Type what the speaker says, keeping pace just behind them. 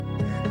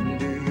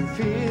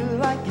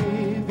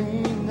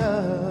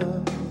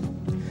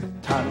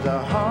times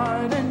are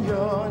hard and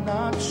you're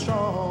not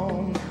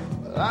strong,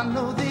 well, I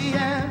know the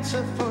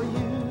answer for you,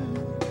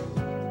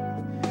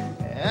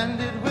 and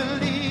it will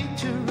lead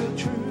to real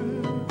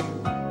truth.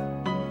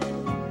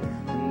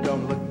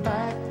 Don't look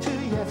back to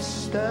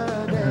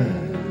yesterday.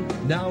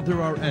 Now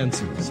there are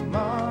answers.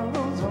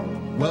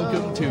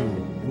 Welcome to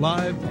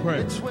Live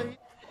Prayer.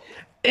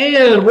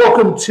 And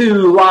welcome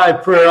to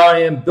Live Prayer. I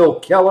am Bill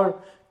Keller.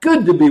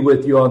 Good to be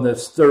with you on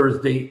this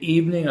Thursday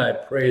evening. I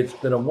pray it's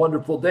been a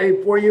wonderful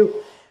day for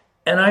you,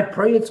 and I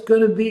pray it's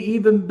going to be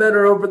even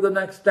better over the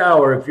next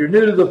hour. If you're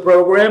new to the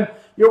program,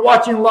 you're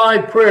watching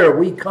Live Prayer.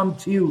 We come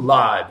to you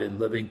live in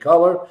living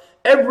color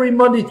every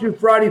Monday through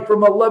Friday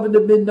from 11 to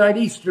midnight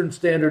Eastern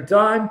Standard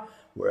Time.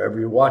 Wherever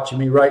you're watching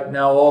me right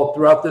now, all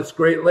throughout this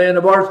great land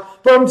of ours,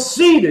 from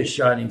sea to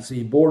shining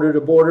sea, border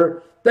to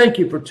border, thank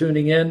you for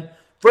tuning in.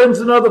 Friends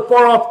in other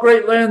far-off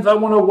great lands, I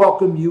want to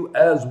welcome you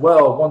as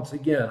well. Once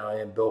again,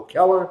 I am Bill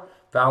Keller,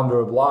 founder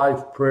of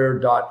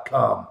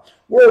Liveprayer.com,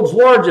 world's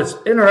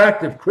largest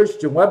interactive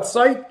Christian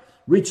website.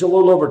 Reach a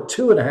little over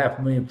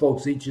 2.5 million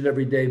folks each and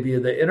every day via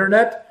the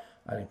internet.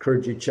 I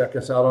encourage you to check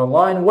us out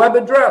online. Web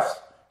address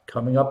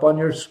coming up on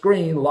your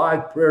screen,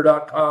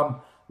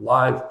 Liveprayer.com,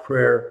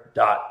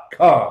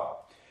 Liveprayer.com.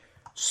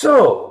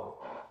 So,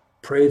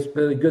 pray it's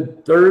been a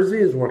good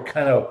Thursday as we're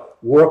kind of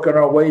working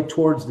our way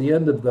towards the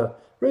end of the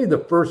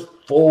first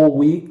full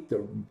week,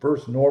 the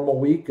first normal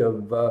week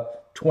of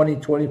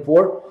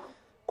 2024. Of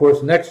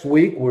course, next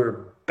week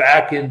we're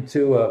back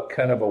into a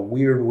kind of a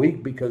weird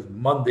week because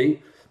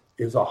Monday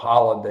is a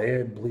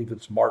holiday. I believe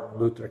it's Martin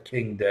Luther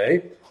King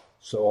Day.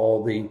 So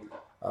all the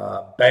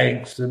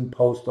banks and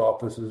post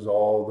offices,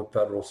 all the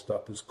federal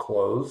stuff is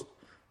closed.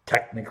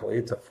 Technically,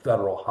 it's a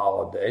federal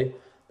holiday,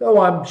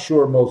 though I'm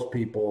sure most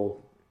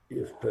people,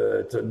 if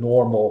it's a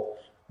normal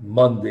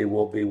Monday,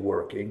 will be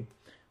working.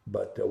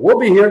 But we'll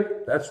be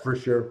here, that's for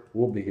sure.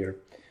 We'll be here.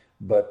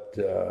 But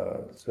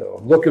so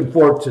I'm looking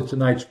forward to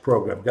tonight's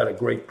program. Got a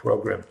great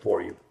program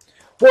for you.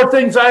 4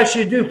 things I ask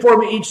you to do for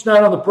me each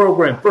night on the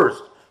program.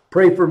 First,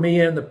 pray for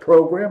me and the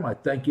program. I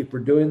thank you for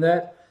doing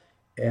that.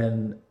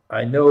 And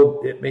I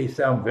know it may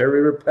sound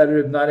very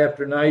repetitive night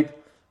after night,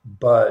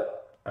 but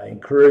I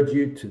encourage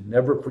you to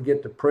never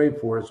forget to pray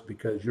for us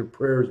because your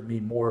prayers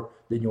mean more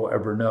than you'll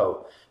ever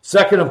know.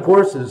 Second, of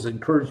course, is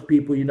encourage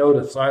people you know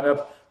to sign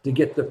up to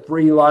get the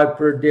free Live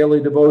Prayer Daily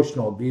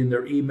Devotional. Be in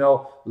their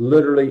email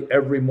literally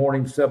every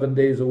morning, 7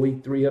 days a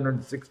week,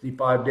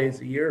 365 days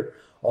a year.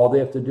 All they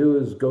have to do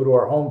is go to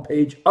our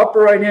homepage,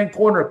 upper right-hand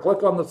corner,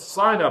 click on the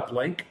sign-up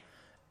link,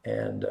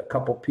 and a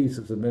couple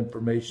pieces of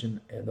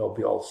information, and they'll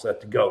be all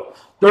set to go.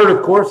 Third,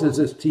 of course, is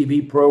this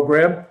TV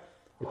program.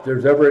 If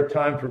there's ever a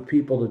time for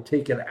people to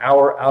take an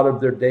hour out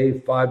of their day,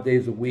 5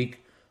 days a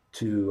week,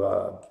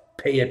 to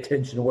pay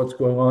attention to what's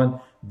going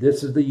on,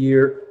 this is the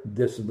year,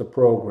 this is the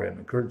program.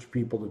 Encourage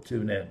people to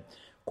tune in.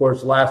 Of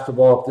course, last of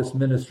all, if this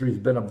ministry has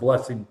been a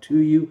blessing to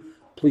you,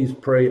 please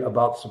pray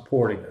about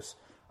supporting us.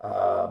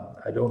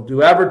 I don't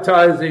do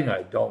advertising,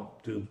 I don't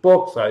do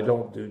books, I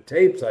don't do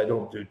tapes, I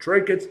don't do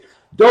trinkets,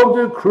 don't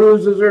do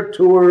cruises or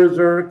tours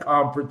or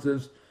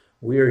conferences.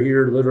 We are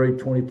here literally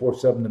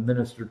 24/7 to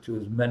minister to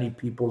as many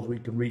people as we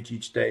can reach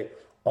each day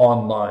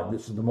online.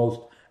 This is the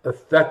most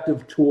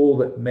effective tool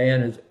that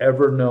man has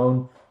ever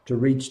known to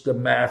reach the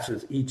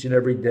masses each and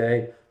every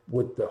day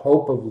with the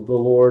hope of the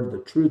Lord, the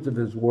truth of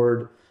his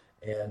word.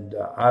 And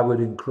I would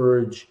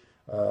encourage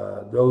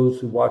those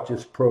who watch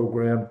this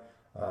program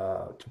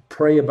to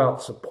pray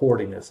about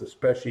supporting us,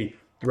 especially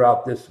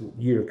throughout this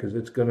year, because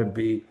it's going to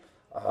be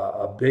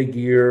a big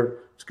year.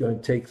 It's going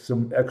to take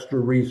some extra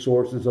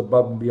resources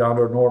above and beyond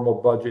our normal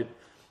budget.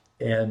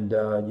 And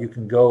you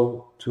can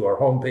go to our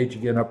homepage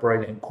again, upper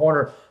right-hand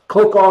corner.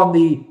 Click on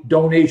the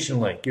donation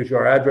link. Gives you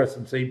our address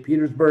in St.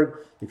 Petersburg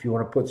if you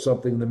want to put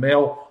something in the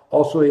mail.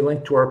 Also a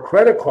link to our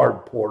credit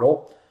card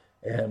portal.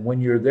 And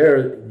when you're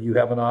there, you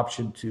have an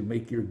option to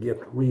make your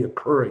gift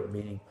reoccurring,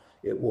 meaning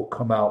it will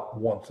come out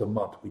once a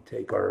month. We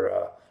take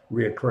our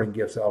reoccurring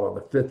gifts out on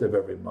the 5th of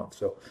every month.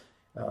 So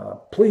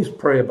please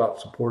pray about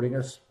supporting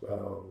us.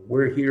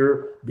 We're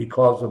here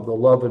because of the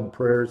love and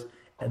prayers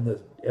and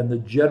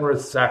the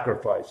generous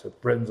sacrifice of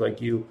friends like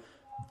you.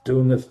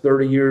 Doing this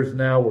 30 years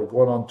now. We're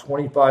going on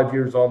 25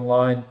 years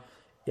online.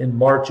 In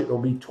March, it will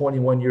be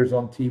 21 years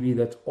on TV.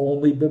 That's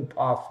only been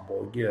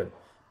possible, again,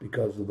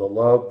 because of the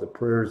love, the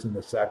prayers, and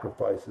the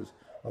sacrifices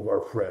of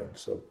our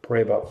friends. So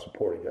pray about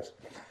supporting us.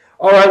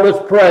 All right,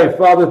 let's pray.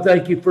 Father,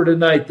 thank you for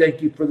tonight.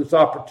 Thank you for this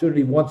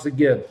opportunity once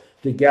again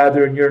to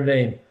gather in your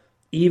name.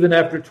 Even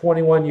after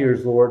 21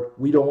 years, Lord,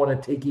 we don't want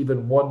to take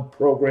even one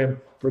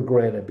program for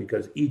granted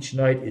because each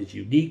night is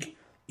unique.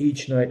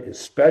 Each night is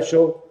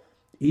special.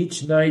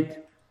 Each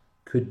night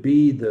could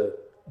be the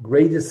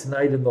greatest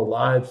night in the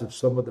lives of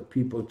some of the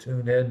people who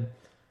tune in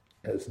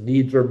as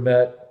needs are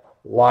met,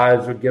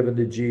 lives are given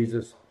to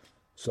Jesus.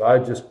 So I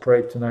just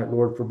pray tonight,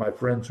 Lord, for my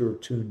friends who are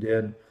tuned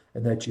in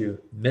and that you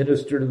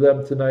minister to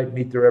them tonight,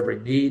 meet their every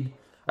need.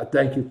 I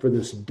thank you for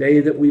this day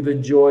that we've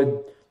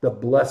enjoyed, the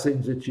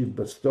blessings that you've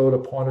bestowed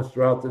upon us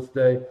throughout this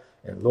day.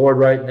 And Lord,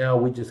 right now,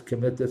 we just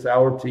commit this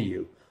hour to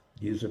you.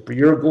 Use it for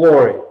your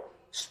glory.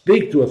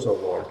 Speak to us, O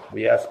Lord.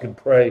 We ask and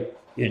pray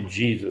in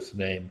Jesus'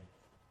 name.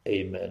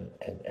 Amen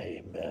and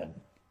amen.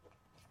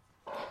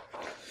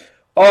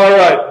 All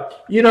right.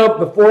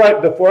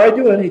 Before I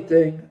do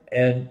anything,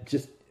 and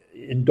just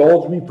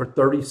indulge me for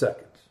 30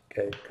 seconds,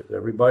 okay? Because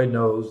everybody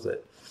knows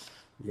that,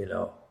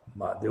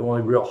 the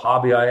only real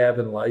hobby I have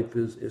in life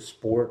is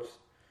sports.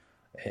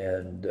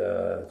 And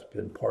it's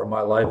been part of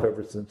my life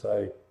ever since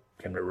I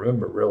can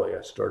remember, really.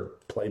 I started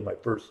playing my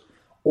first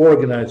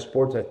organized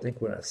sports, I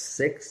think, when I was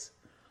 6.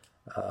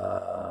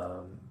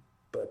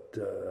 But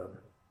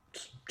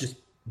it's just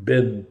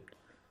been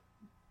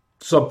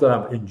something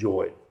I've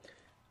enjoyed.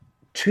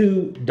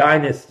 2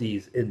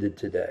 dynasties ended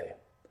today.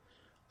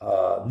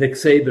 Nick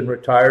Saban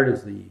retired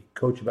as the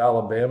coach of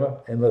Alabama.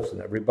 And listen,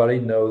 everybody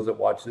knows that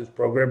watch this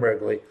program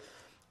regularly.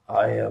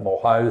 I am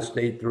Ohio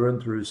State through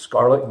and through,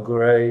 scarlet and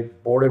gray,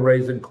 born and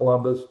raised in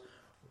Columbus.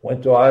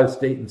 Went to Ohio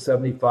State in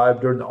 75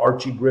 during the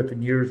Archie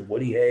Griffin years,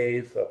 Woody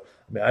Hayes. So,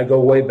 I go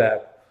way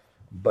back.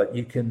 But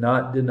you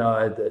cannot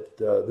deny that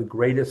the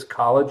greatest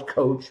college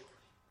coach,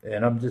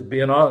 and I'm just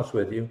being honest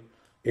with you,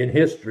 in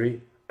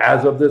history,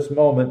 as of this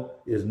moment,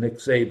 is Nick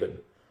Saban.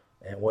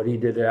 And what he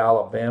did at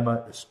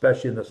Alabama,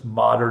 especially in this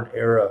modern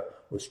era,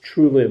 was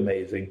truly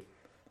amazing.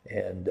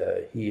 And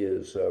he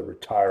is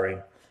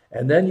retiring.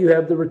 And then you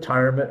have the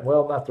retirement,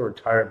 well, not the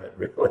retirement,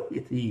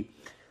 really,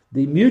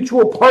 the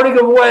mutual parting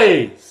of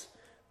ways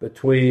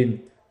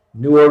between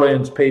New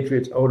Orleans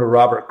Patriots owner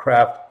Robert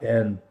Kraft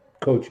and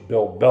Coach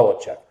Bill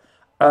Belichick.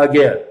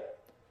 Again,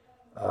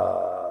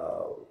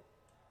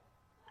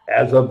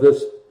 as of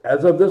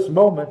this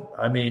moment,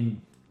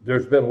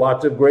 there's been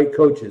lots of great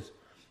coaches.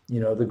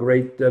 The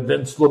great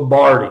Vince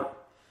Lombardi,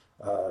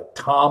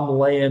 Tom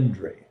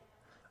Landry,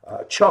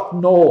 Chuck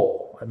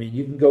Noll.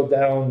 You can go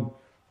down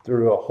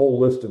through a whole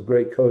list of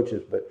great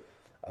coaches, but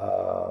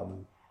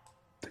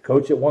the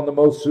coach that won the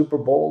most Super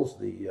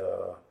Bowls,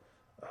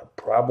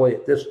 probably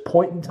at this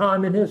point in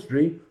time in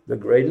history, the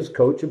greatest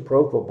coach in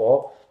pro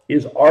football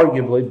is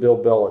arguably Bill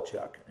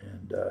Belichick.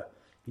 And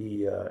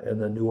he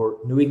and the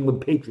New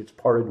England Patriots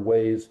parted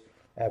ways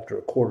after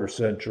a quarter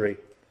century.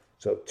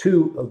 So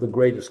 2 of the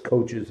greatest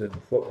coaches in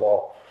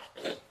football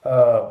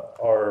have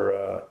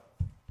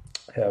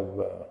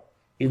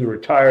either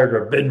retired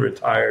or been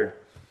retired.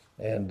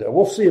 And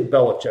we'll see if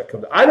Belichick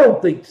comes. I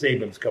don't think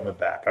Saban's coming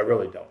back. I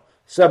really don't.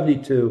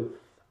 72,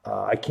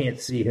 I can't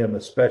see him,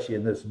 especially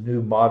in this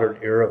new modern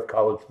era of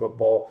college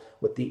football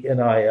with the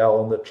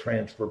NIL and the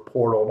transfer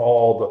portal and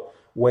all the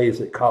ways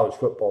that college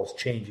football is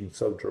changing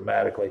so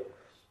dramatically.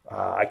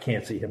 I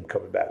can't see him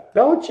coming back.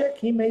 Belichick,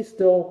 he may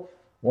still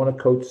want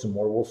to coach some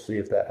more. We'll see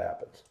if that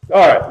happens.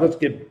 All right, let's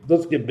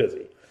get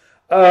busy.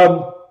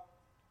 I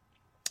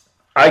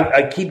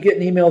keep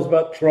getting emails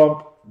about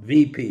Trump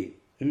VP.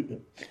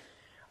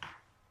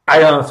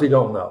 I honestly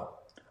don't know.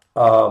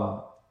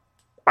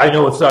 I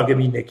know it's not going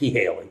to be Nikki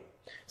Haley.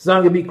 It's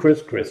not going to be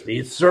Chris Christie.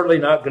 It's certainly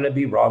not going to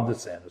be Ron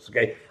DeSantis,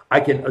 okay? I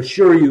can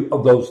assure you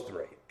of those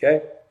 3,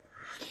 okay?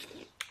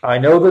 I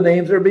know the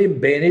names are being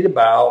bandied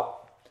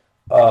about.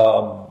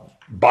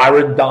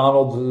 Byron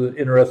Donalds is an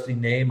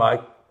interesting name.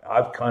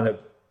 I've kind of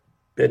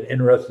been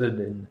interested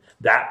in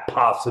that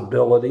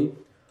possibility.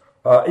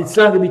 It's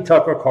not going to be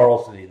Tucker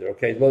Carlson either,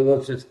 okay?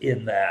 Let's just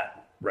end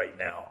that right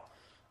now.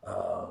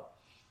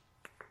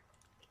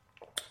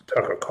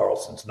 Tucker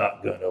Carlson's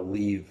not going to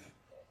leave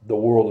the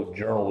world of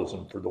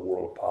journalism for the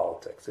world of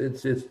politics.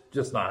 It's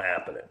just not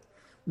happening.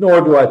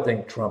 Nor do I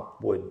think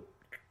Trump would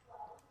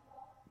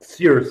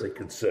seriously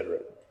consider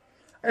it.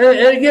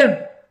 And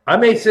again, I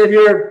may sit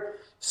here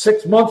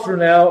 6 months from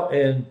now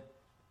and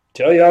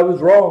tell you I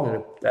was wrong. And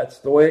if that's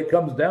the way it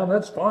comes down,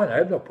 that's fine. I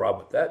have no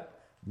problem with that.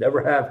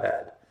 Never have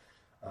had.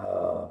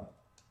 I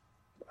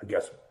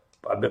guess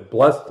I've been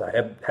blessed. I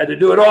haven't had to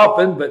do it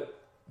often, but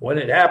when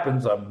it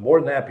happens, I'm more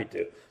than happy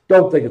to.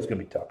 Don't think it's going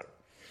to be Tucker.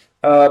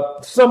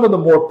 Some of the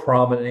more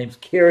prominent names,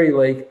 Carrie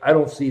Lake, I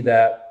don't see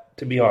that,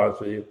 to be honest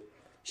with you.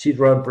 She's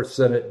run for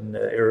Senate in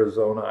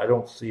Arizona. I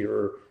don't see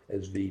her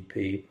as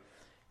VP.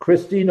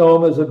 Kristi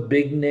Noem is a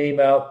big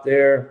name out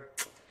there.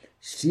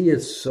 She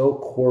is so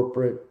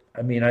corporate.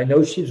 I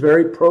know she's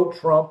very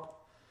pro-Trump.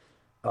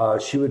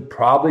 She would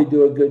probably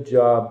do a good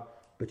job,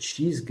 but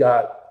she's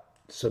got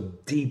some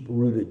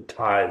deep-rooted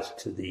ties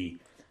to the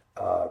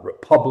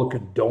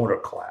Republican donor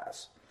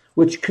class,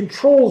 which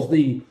controls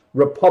the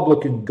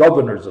Republican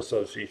Governors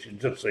Association,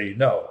 just so you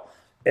know.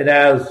 And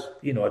as,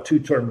 a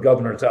 2-term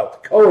governor in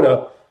South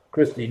Dakota,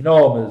 Kristi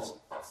Noem is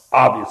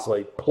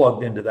obviously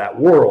plugged into that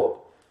world.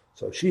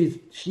 So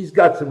she's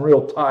got some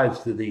real ties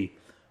to the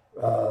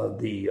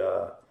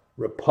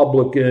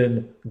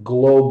Republican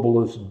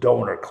globalist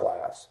donor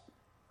class.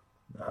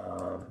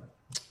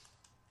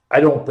 I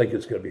don't think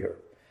it's going to be her.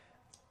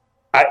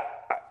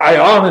 I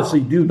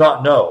honestly do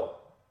not know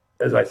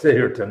as I sit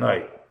here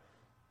tonight.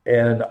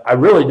 And I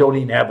really don't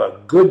even have a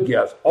good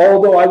guess.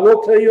 Although I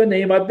will tell you a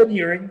name I've been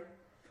hearing,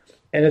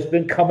 and it's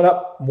been coming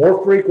up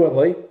more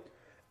frequently.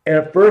 And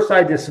at first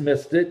I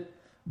dismissed it,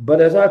 but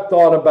as I've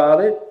thought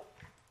about it,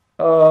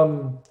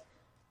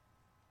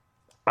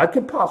 I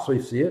could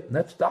possibly see it, and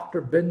that's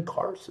Dr. Ben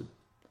Carson.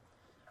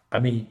 I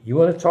mean, you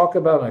want to talk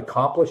about an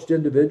accomplished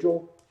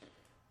individual?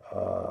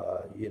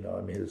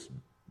 His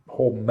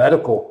whole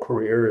medical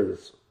career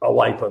is a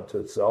life unto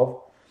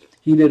itself.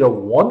 He did a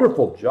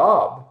wonderful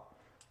job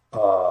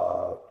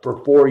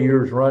for 4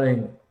 years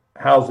running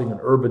housing and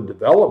urban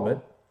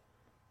development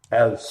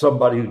as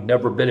somebody who'd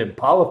never been in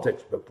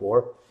politics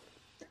before.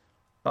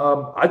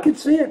 I could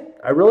see it.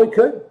 I really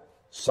could.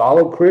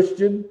 Solid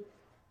Christian,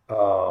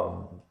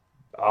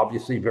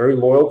 obviously very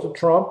loyal to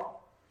Trump.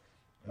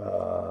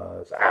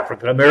 Is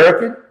African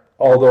American,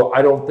 although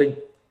I don't think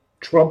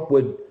Trump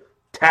would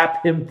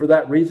tap him for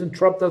that reason.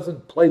 Trump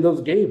doesn't play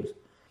those games.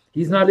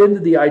 He's not into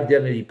the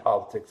identity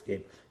politics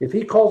game. If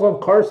he calls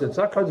on Carson, it's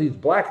not because he's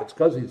black, it's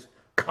because he's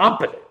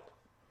competent.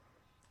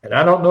 And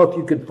I don't know if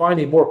you could find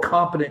a more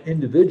competent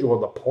individual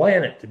on the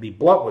planet, to be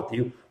blunt with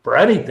you, for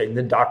anything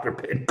than Dr.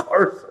 Ben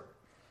Carson.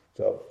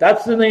 So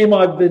that's the name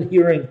I've been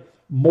hearing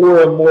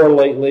more and more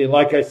lately. And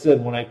like I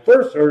said, when I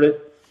first heard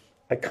it,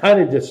 I kind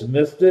of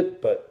dismissed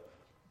it, but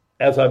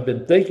as I've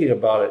been thinking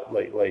about it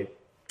lately,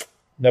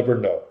 never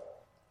know.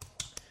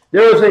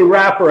 There is a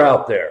rapper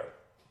out there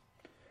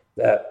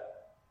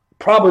that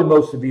probably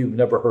most of you have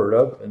never heard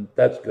of, and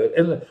that's good.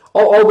 And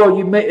although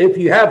you may, if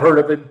you have heard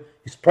of him,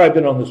 he's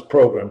probably been on this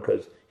program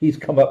because he's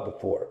come up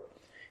before.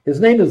 His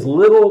name is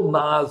Lil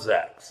Nas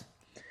X.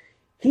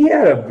 He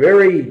had a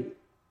very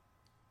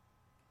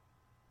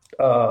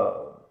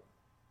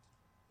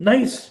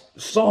nice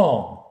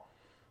song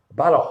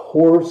about a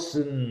horse,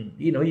 and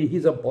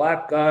he's a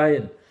black guy,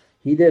 and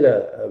he did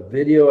a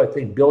video. I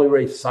think Billy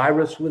Ray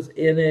Cyrus was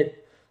in it.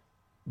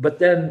 But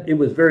then it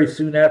was very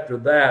soon after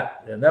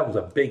that, and that was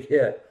a big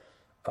hit.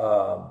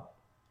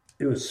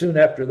 It was soon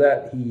after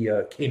that he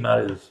came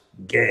out as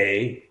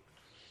gay.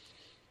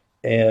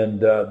 And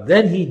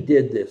then he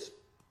did this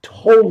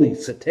totally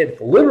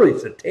satanic, literally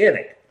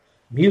satanic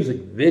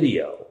music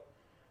video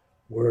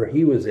where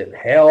he was in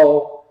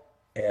hell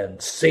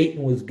and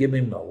Satan was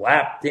giving him a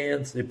lap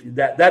dance. If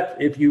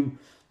you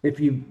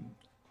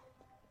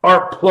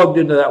aren't plugged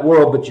into that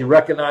world, but you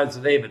recognize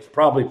the name, it's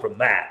probably from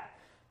that.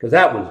 Because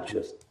that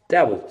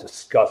was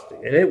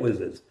disgusting. And it was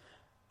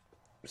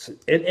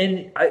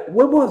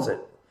what was it?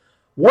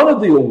 One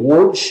of the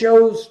award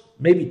shows,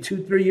 maybe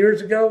 2-3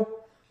 years ago,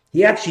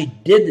 he actually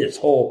did this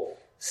whole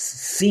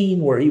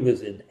scene where he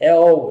was in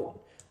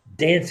hell and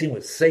dancing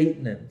with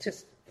Satan, and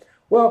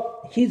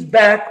he's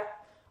back.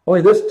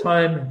 Only this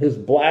time his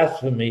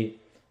blasphemy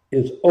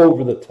is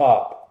over the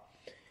top.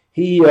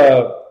 He's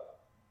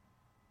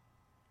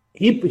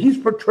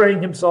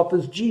portraying himself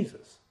as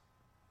Jesus.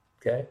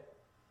 Okay?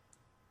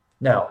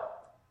 Now,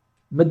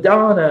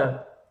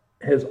 Madonna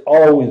has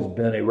always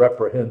been a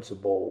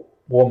reprehensible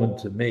woman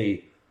to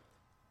me,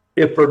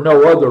 if for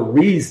no other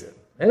reason.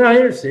 And I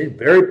understand,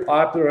 very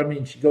popular. I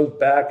mean, she goes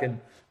back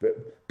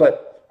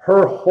but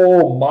her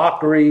whole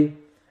mockery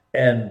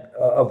and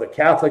of the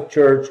Catholic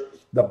Church,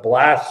 the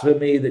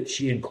blasphemy that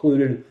she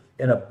included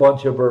in a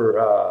bunch of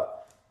her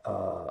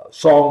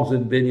songs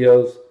and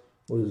videos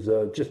was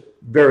just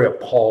very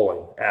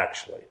appalling,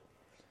 actually.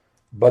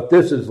 But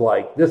this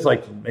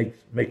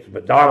makes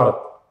Madonna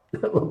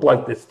look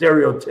like the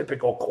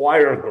stereotypical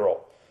choir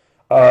girl.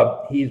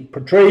 He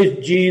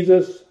portrays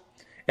Jesus,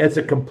 and it's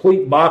a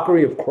complete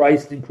mockery of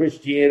Christ and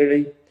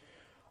Christianity.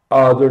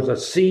 There's a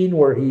scene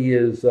where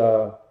he's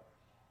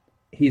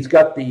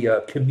got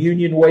the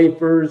communion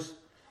wafers,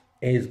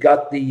 and he's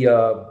got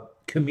the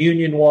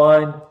communion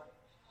wine.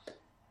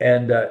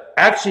 And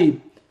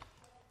actually,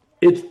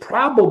 it's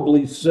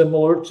probably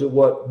similar to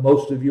what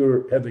most of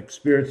you have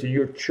experienced in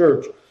your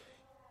church,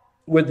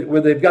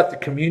 where they've got the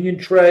communion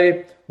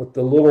tray with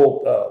the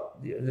little,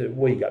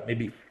 you got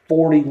maybe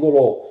 40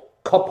 little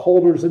cup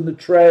holders in the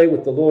tray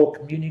with the little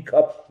communion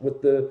cups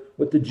with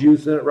the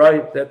juice in it,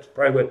 right? That's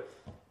probably what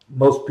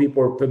most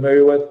people are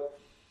familiar with.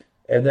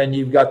 And then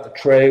you've got the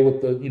tray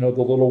with the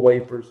little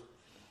wafers.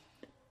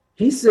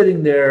 He's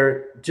sitting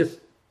there just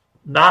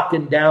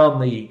knocking down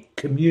the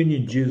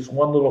communion juice,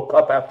 one little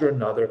cup after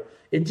another,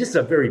 in just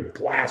a very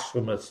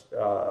blasphemous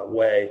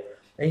way.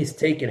 And he's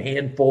taking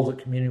handfuls of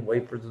communion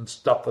wafers and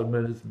stuffing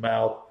them in his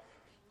mouth.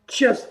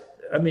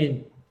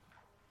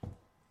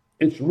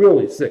 It's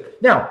really sick.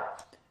 Now,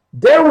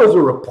 there was a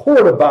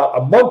report about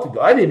a month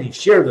ago, I didn't even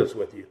share this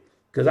with you,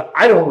 because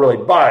I don't really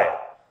buy it,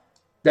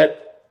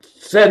 that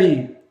said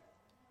he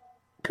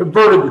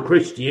converted to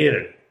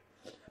Christianity.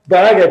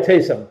 But I got to tell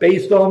you something,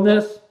 based on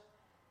this,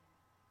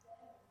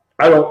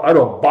 I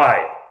don't buy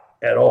it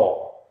at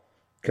all.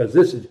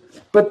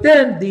 But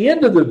then the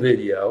end of the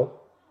video,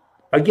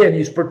 again,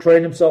 he's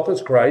portraying himself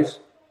as Christ.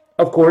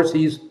 Of course,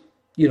 he's,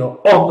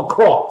 on the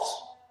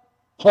cross,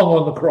 hung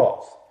on the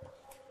cross.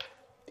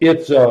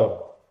 It's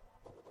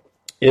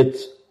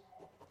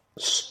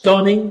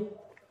stunning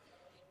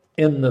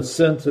in the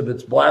sense of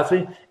its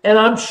blasphemy. And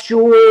I'm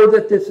sure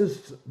that this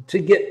is to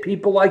get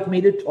people like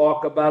me to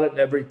talk about it and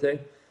everything.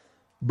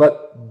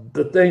 But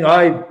the thing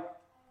I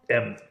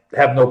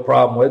have no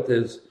problem with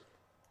is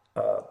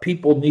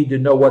people need to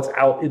know what's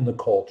out in the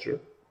culture.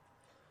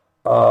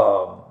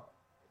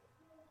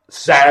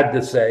 sad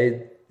to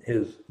say,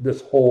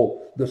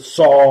 the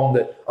song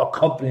that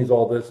accompanies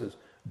all this is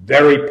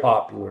very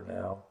popular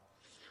now.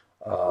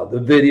 The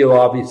video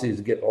obviously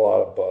is getting a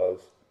lot of buzz.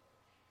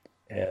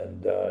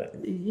 And,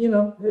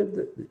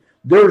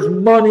 there's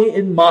money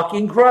in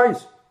mocking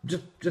Christ.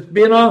 Just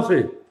being honest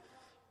with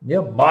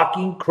you.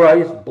 Mocking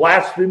Christ,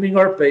 blaspheming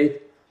our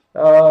faith,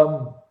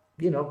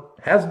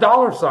 has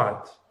dollar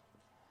signs.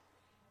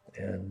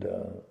 And,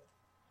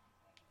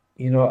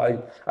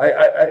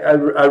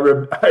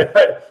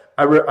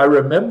 I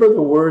remember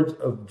the words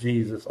of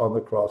Jesus on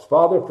the cross.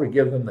 Father,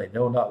 forgive them. They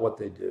know not what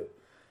they do.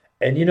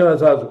 And,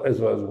 as I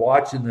was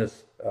watching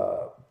this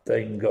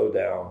thing go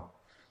down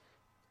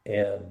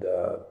and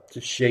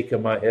just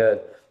shaking my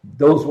head,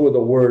 those were the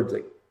words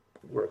that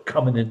were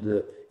coming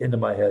into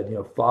my head.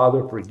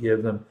 Father,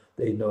 forgive them.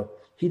 They know.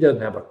 He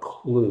doesn't have a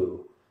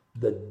clue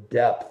the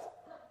depth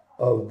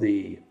of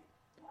the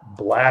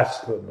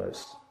blasphemy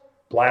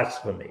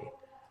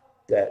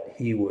that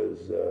he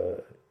was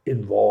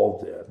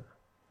involved in.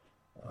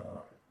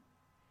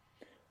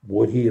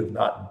 Would he have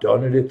not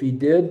done it if he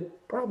did?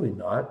 Probably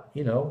not.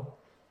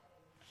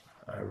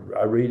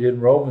 I read in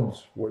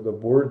Romans where the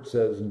word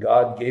says,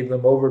 God gave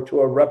them over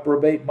to a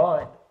reprobate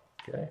mind.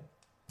 Okay.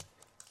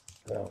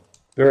 So,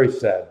 very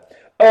sad.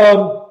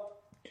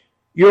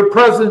 Your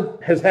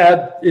president has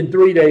had, in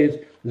 3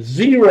 days,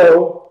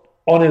 0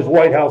 on his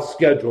White House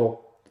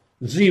schedule.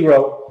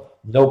 0.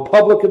 No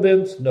public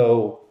events,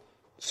 no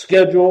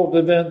scheduled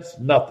events,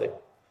 nothing.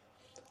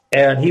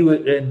 And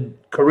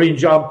Karine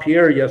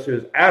Jean-Pierre yesterday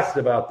was asked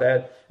about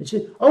that. And she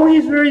said,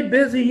 he's very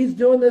busy. He's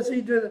doing this.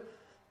 He's doing that.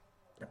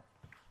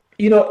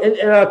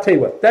 And I'll tell you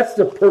what, that's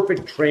the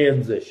perfect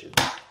transition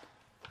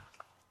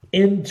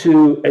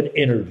into an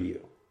interview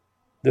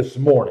this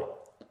morning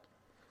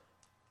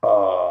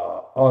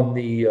on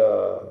the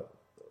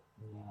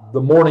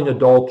Morning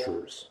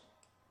Adulterers,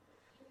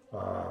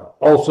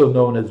 also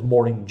known as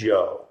Morning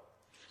Joe,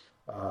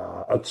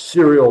 a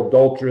serial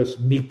adulteress,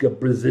 Mika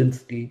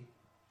Brzezinski,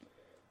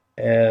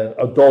 and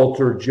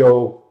adulterer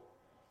Joe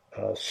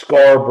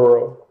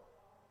Scarborough.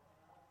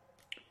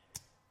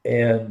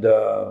 And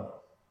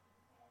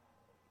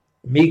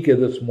Mika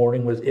this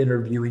morning was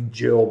interviewing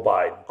Jill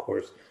Biden. Of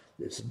course,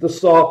 this is the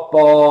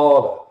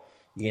softball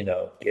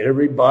to, get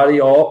everybody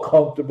all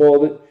comfortable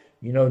that,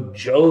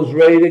 Joe's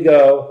ready to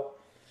go.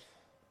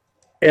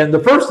 And the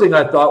first thing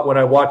I thought when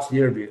I watched the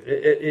interview,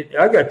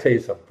 I got to tell you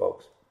something,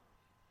 folks.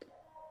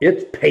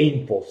 It's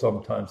painful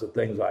sometimes, the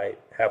things I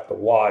have to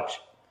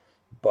watch,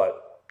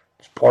 but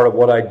it's part of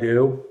what I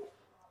do.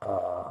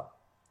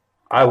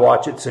 I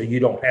watch it so you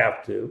don't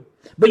have to.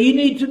 But you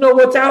need to know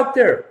what's out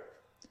there.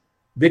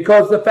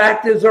 Because the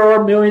fact is there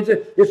are millions.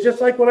 It's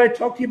just like when I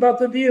talk to you about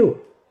The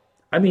View.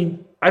 I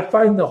mean, I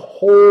find the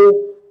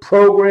whole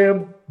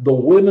program, the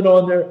women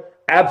on there,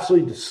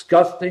 absolutely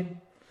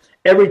disgusting.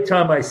 Every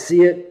time I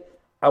see it,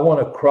 I want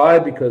to cry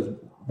because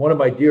one of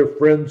my dear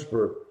friends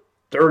for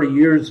 30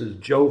 years is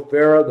Joe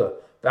Farah,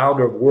 the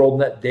founder of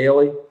WorldNet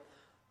Daily.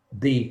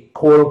 The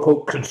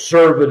quote-unquote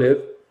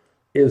conservative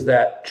is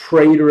that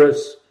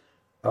traitorous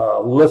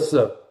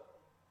Lissa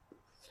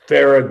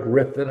Farah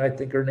Griffin, I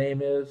think her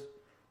name is.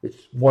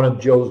 It's one of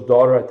Joe's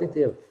daughter. I think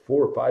they have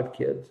 4 or 5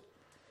 kids.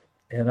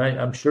 And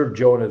I'm sure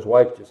Joe and his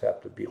wife just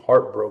have to be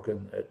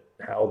heartbroken at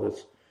how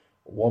this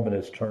woman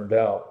has turned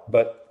out.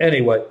 But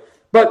anyway,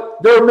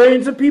 there are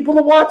millions of people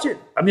that watch it.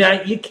 I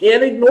mean, you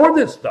can't ignore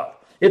this stuff.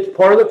 It's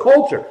part of the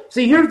culture.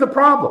 See, here's the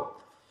problem.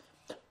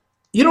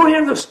 You don't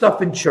hear this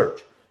stuff in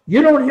church.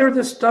 You don't hear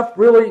this stuff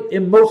really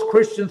in most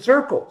Christian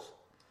circles.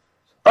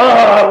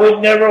 We'd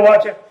never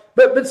watch it.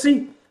 But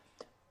see,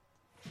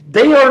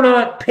 they are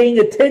not paying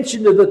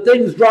attention to the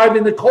things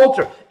driving the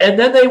culture. And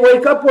then they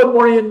wake up one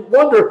morning and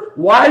wonder,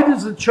 why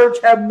does the church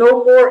have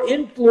no more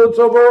influence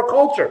over our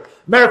culture?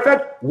 Matter of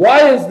fact,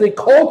 why is the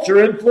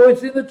culture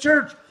influencing the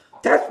church?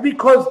 That's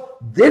because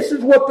this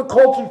is what the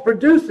culture is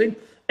producing.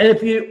 And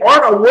if you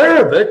aren't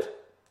aware of it,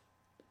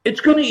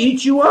 it's going to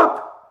eat you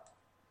up.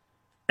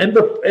 And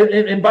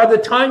by the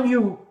time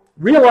you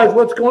realize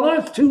what's going on,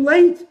 it's too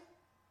late.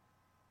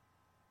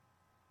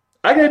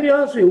 I got to be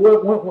honest with you.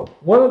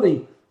 One of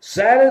the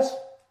saddest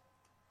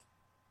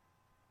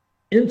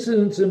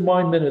incidents in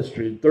my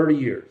ministry in 30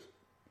 years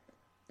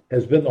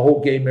has been the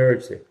whole gay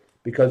marriage thing,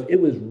 because it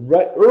was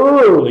right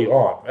early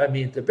on. I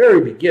mean, at the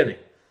very beginning,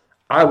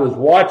 I was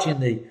watching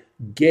the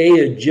gay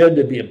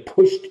agenda being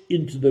pushed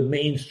into the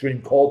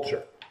mainstream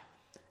culture.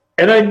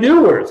 And I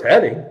knew where it's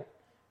heading.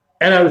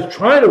 And I was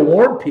trying to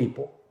warn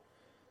people,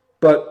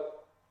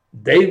 but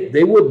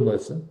they wouldn't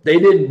listen. They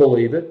didn't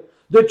believe it.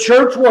 The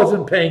church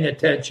wasn't paying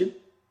attention.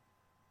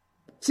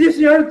 See, it's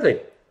the other thing.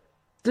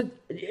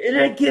 And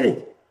I get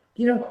it.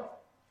 You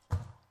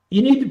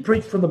need to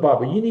preach from the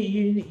Bible. You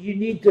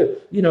need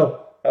to,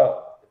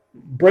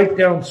 break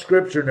down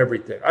scripture and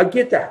everything. I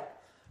get that.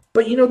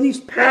 But, these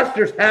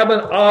pastors have an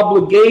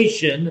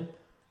obligation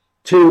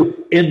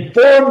to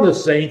inform the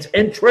saints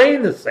and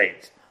train the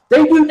saints.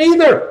 They do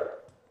neither.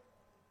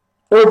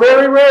 Or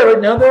very rarely.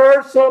 Now, there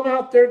are some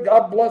out there,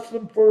 God bless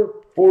them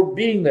for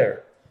being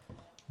there.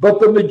 But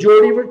the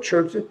majority of our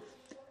churches,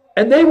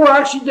 And they were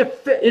actually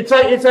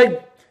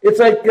it's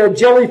like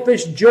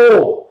Jellyfish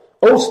Joel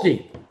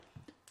Osteen.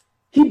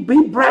 He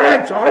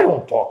brags, I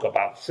don't talk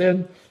about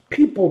sin.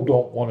 People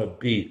don't want to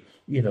be,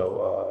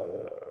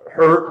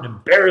 hurt and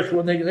embarrassed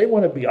when they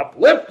want to be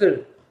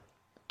uplifted.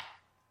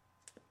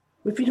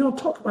 If you don't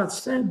talk about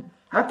sin,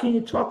 how can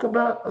you talk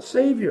about a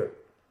Savior?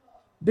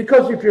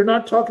 Because if you're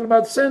not talking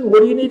about sin,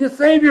 what do you need a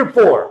Savior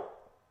for?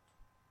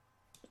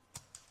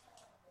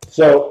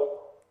 So,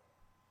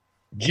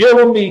 Jill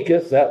and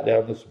Mika sat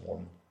down this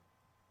morning,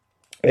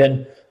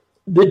 and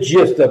the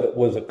gist of it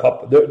was a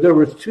couple. There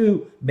was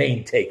two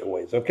main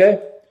takeaways,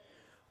 okay?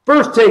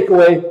 First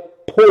takeaway,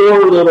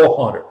 poor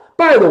little Hunter.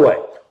 By the way,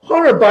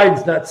 Hunter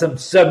Biden's not some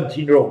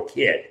 17-year-old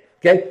kid,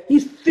 okay?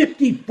 He's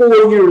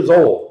 54 years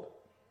old,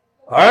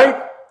 all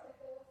right?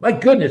 My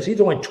goodness,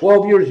 he's only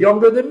 12 years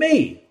younger than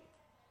me.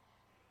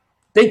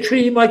 They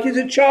treat him like he's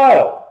a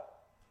child.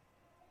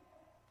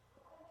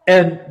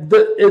 And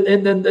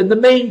the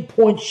main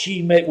point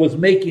she was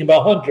making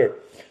about Hunter,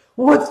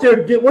 what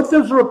those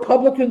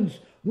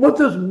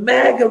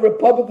MAGA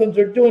Republicans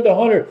are doing to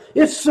Hunter,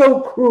 it's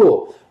so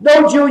cruel.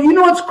 No, Jill, you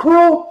know what's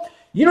cruel?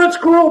 You know what's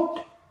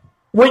cruel?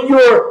 When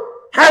you're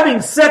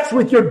having sex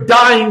with your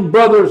dying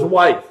brother's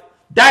wife.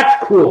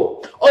 That's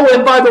cruel. Oh,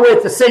 and by the way,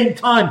 at the same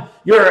time,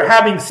 you're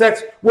having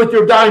sex with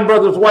your dying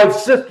brother's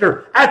wife's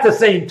sister at the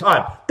same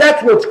time.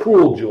 That's what's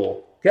cruel,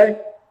 Jill. Okay?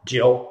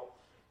 Jill.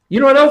 You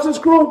know what else is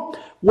cruel?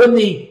 When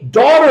the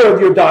daughter of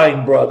your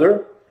dying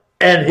brother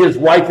and his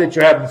wife that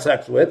you're having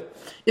sex with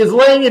is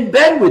laying in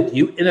bed with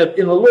you in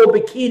a little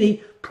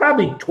bikini,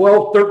 probably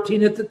 12,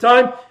 13 at the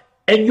time,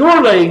 and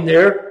you're laying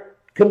there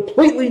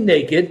completely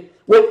naked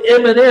with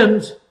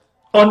M&Ms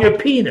on your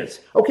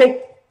penis.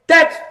 Okay?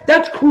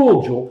 That's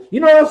cruel, Joel. You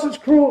know what else is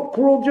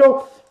cruel,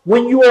 Joel?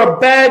 When you are a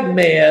bad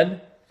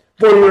man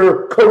for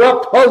your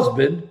corrupt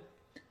husband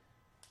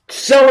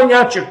selling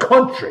out your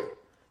country.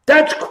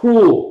 That's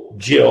cruel,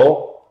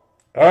 Jill.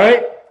 All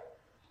right?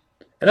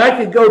 And I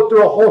could go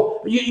through a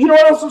whole... You know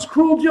what else is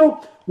cruel,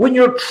 Jill? When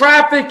you're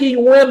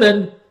trafficking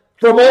women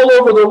from all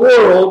over the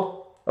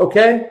world,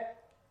 okay?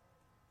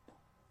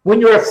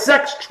 When you're a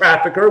sex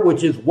trafficker,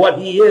 which is what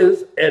he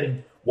is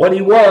and what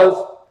he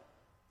was,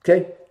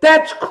 okay?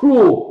 That's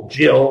cruel,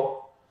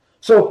 Jill.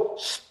 So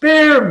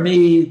spare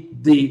me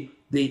the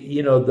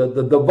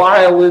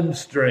violin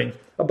strings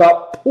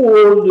about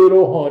poor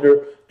little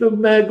Hunter. The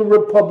MAGA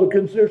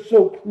Republicans, they're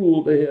so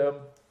cruel to him.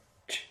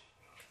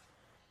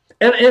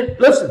 And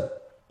listen,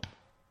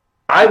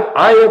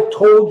 I have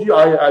told you,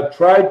 I've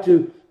tried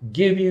to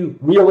give you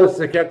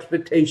realistic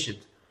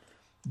expectations.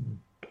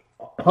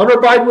 Hunter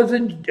Biden was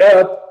in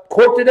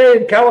court today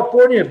in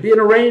California being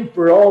arraigned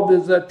for all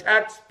of his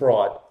tax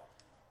fraud.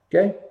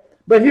 Okay?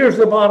 But here's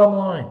the bottom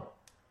line.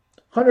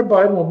 Hunter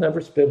Biden will never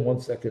spend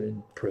 1 second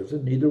in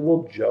prison. Neither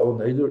will Joe.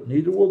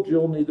 Neither will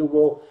Jill. Neither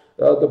will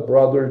the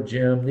brother,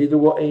 Jim. Neither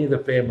will any of the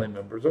family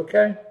members.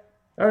 Okay?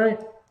 All right?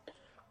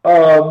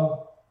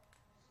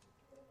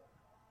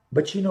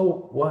 But you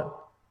know what?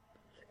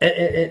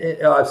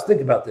 And I was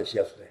thinking about this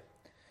yesterday.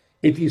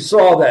 If you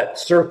saw that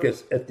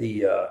circus at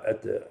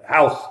the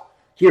House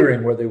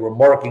hearing where they were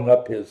marking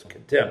up his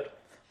contempt,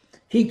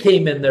 he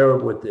came in there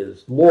with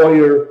his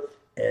lawyer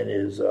and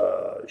his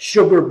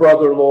sugar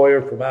brother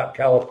lawyer from out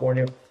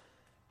California.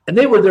 And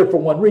they were there for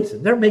one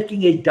reason. They're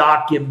making a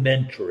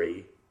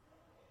documentary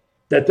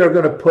that they're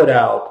going to put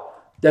out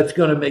that's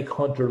going to make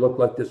Hunter look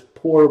like this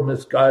poor,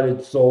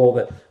 misguided soul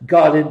that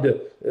got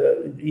into,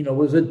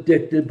 was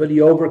addicted, but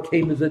he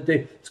overcame his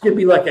addiction. It's going to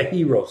be like a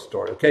hero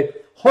story, okay?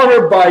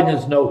 Hunter Biden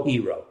is no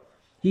hero.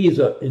 He's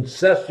an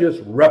incestuous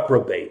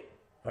reprobate,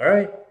 all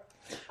right?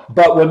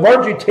 But when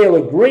Marjorie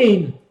Taylor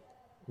Greene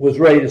was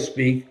ready to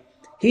speak,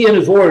 he and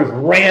his lawyers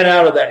ran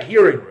out of that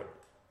hearing room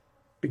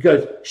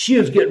because she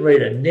was getting ready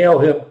to nail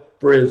him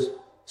for his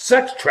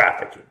sex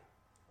trafficking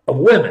of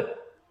women.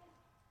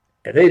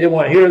 And they didn't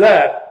want to hear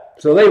that,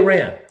 so they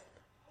ran.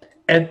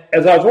 And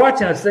as I was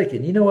watching, I was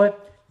thinking, you know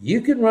what?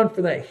 You can run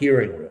for that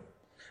hearing room,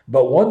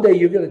 but one day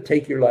you're going to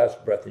take your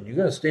last breath and you're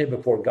going to stand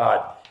before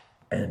God,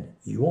 and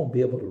you won't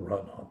be able to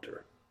run,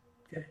 Hunter.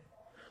 Okay?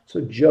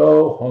 So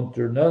Joe,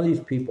 Hunter, none of these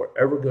people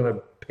are ever going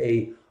to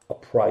pay a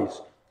price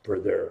for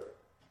their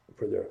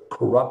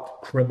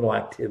corrupt criminal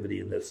activity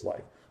in this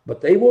life.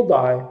 But they will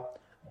die.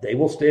 They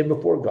will stand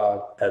before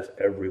God, as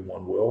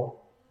everyone will.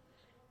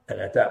 And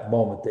at that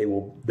moment,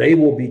 they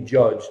will be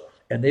judged,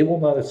 and they will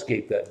not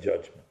escape that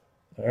judgment.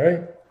 All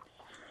right?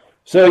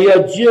 So,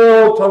 yeah,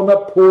 Jill talking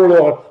about poor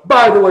Lord.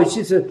 By the way,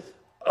 she said,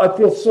 I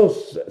feel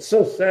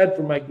so sad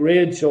for my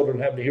grandchildren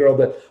having to hear all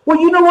that.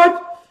 Well, you know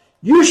what?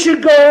 You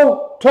should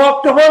go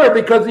talk to Hunter,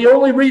 because the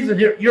only reason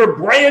your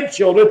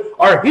grandchildren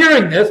are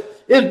hearing this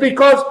is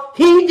because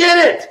he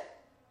did it.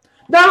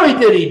 Not only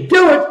did he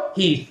do it,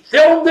 he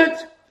filmed it.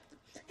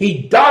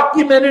 He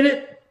documented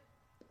it.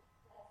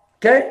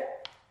 Okay?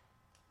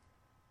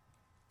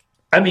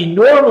 I mean,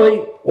 normally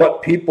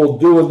what people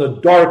do in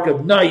the dark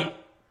of night,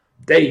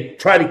 they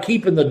try to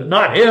keep in the,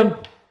 not him.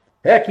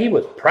 Heck, he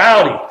was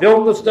proud. He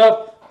filmed the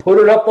stuff, put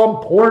it up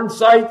on porn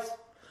sites.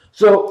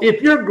 So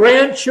if your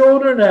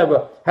grandchildren have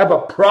a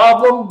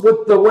problem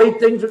with the way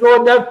things are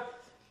going down,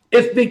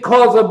 it's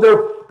because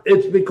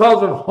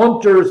of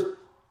Hunter's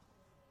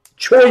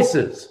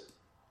choices.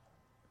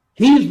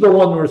 He's the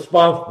one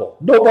responsible,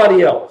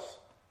 nobody else.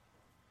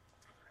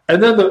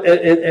 And then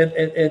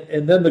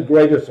the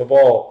greatest of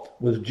all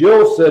was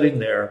Jill sitting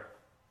there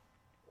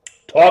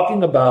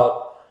talking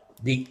about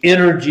the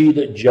energy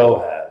that Joe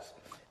has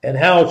and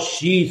how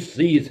she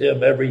sees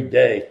him every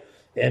day,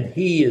 and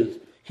he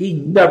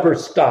never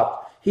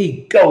stops.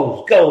 He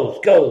goes,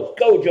 Gojo.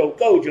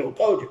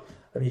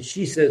 I mean,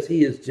 she says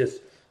he is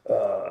just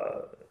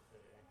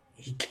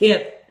he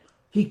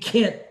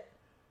can't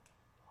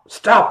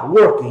stop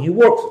working. He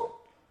works.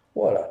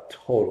 What a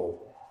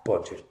total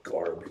bunch of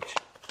garbage.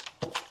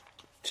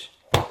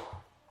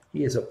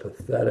 He is a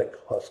pathetic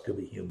husk of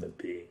a human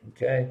being,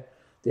 okay?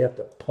 They have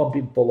to pump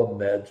him full of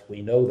meds.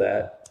 We know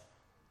that,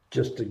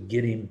 just to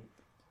get him,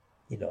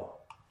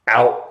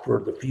 out for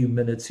the few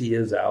minutes he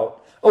is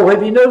out. Oh,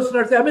 have you noticed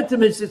another thing? I meant to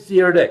mention this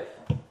the other day.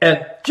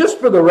 And just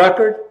for the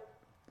record,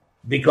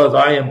 because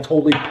I am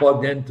totally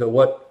plugged into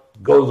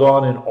what goes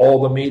on in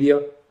all the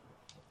media,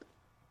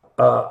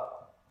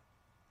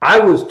 I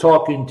was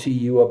talking to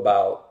you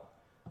about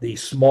the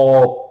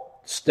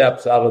small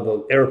steps out of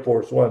the Air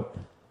Force One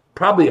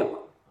probably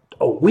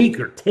a week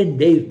or 10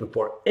 days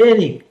before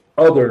any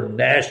other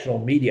national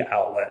media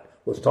outlet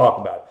was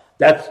talking about it.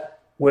 That's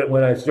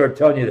when I started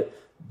telling you that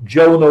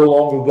Joe no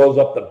longer goes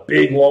up the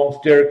big long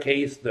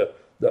staircase, the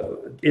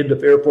end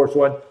of Air Force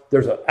One.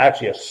 There's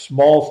actually a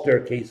small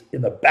staircase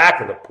in the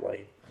back of the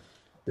plane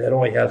that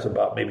only has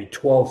about maybe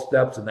 12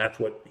 steps, and that's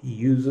what he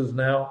uses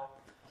now.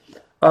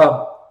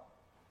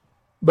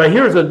 But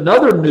here's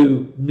another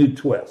new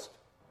twist.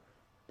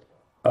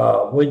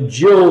 When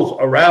Jill's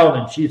around,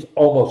 and she's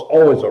almost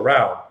always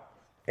around,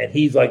 and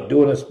he's like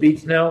doing a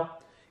speech now,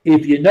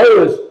 if you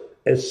notice,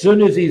 as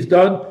soon as he's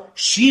done,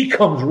 she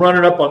comes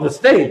running up on the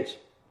stage.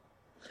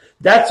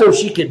 That's so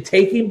she can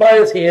take him by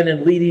his hand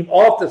and lead him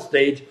off the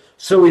stage,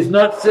 so he's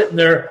not sitting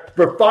there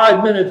for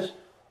 5 minutes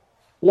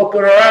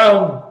looking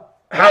around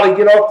how to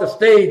get off the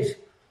stage,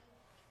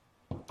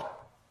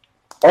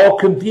 all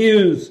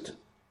confused.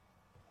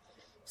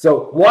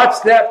 So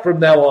watch that from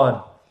now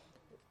on.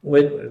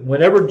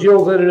 Whenever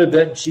Jill's at an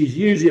event, she's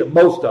usually at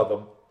most of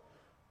them.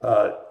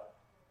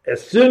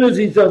 As soon as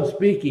he's done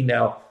speaking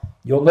now,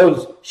 you'll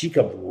notice she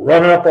comes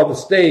running up on the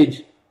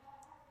stage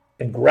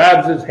and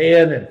grabs his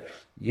hand, and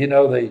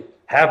they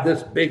have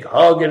this big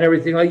hug and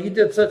everything. Like, you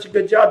did such a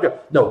good job.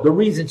 No, the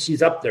reason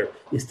she's up there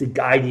is to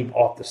guide him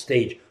off the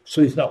stage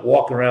so he's not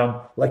walking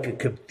around like a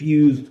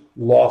confused,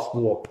 lost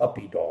little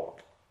puppy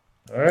dog.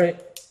 All right?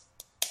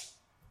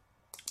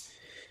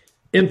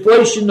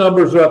 Inflation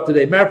numbers are up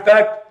today. Matter of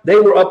fact, they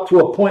were up to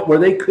a point where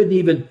they couldn't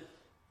even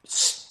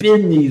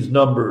spin these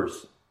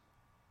numbers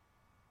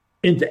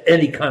into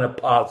any kind of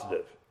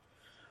positive.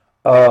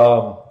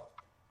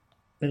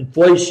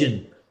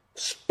 Inflation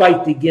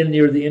spiked again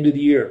near the end of the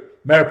year.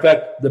 Matter of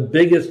fact, the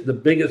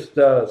biggest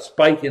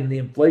spike in the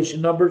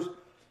inflation numbers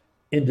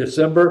in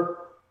December,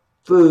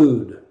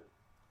 food.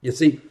 You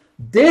see,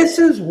 this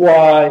is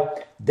why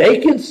they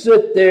can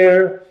sit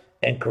there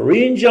and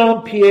Karine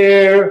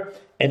Jean-Pierre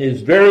and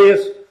his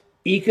various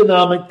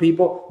economic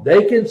people,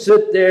 they can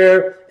sit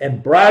there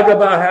and brag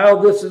about how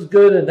this is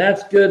good and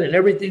that's good and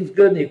everything's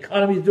good and the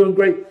economy's doing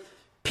great.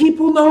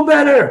 People know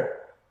better.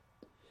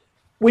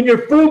 When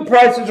your food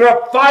prices are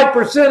up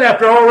 5%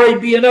 after already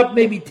being up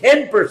maybe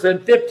 10%,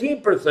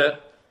 15%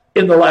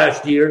 in the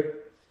last year,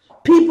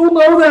 people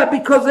know that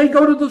because they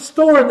go to the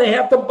store and they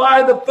have to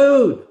buy the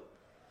food.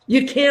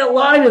 You can't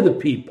lie to the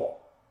people.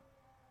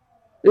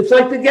 It's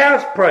like the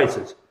gas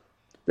prices.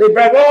 They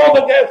brag,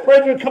 the gas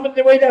prices are coming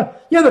way down.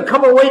 Yeah, they're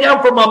coming way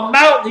down from a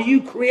mountain that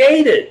you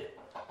created.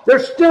 They're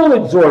still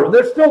exorbitant.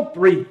 They're still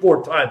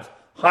 3-4 times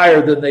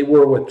higher than they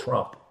were with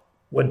Trump,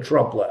 when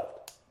Trump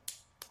left.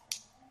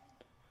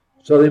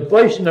 So the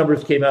inflation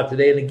numbers came out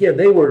today, and again,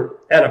 they were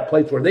at a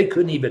place where they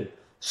couldn't even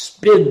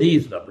spin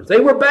these numbers. They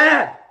were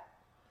bad.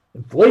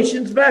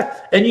 Inflation's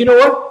bad. And you know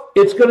what?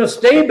 It's going to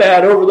stay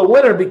bad over the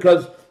winter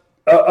because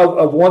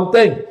of one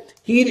thing.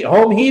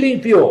 Home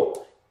heating fuel.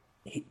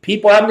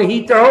 People having to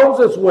heat their homes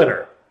this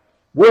winter.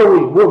 Where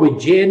are we,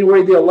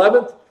 January the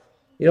 11th?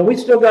 We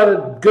still got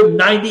a good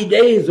 90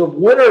 days of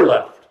winter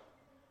left.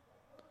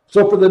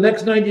 So for the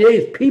next 90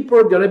 days, people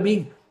are going to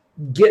be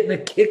getting a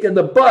kick in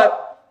the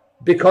butt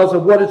because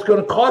of what it's going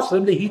to cost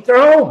them to heat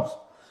their homes,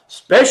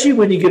 especially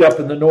when you get up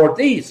in the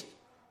Northeast.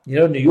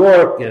 New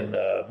York and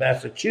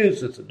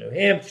Massachusetts and New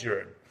Hampshire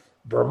and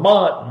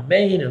Vermont and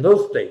Maine and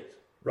those states,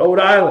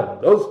 Rhode Island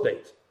and those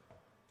states.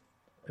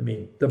 I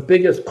mean, the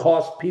biggest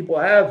cost people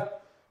have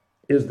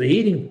is to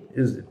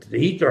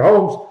heat their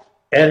homes,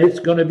 and it's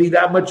going to be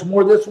that much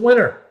more this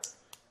winter.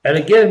 And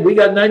again, we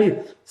got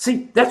 90.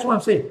 See, that's what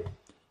I'm saying.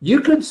 You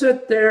can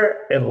sit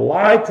there and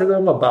lie to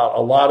them about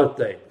a lot of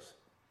things.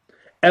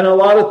 And a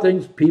lot of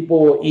things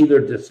people will either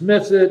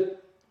dismiss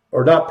it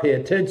or not pay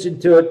attention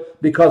to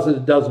it because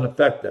it doesn't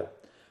affect them.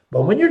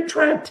 But when you're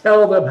trying to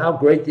tell them how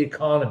great the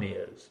economy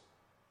is,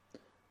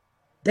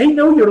 They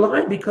know you're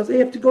lying because they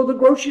have to go to the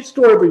grocery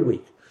store every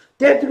week.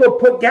 They have to go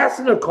put gas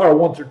in their car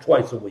once or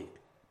twice a week.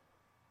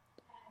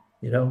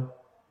 You know,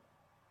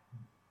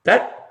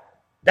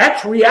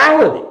 that's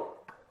reality.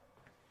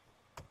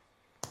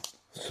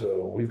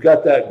 So we've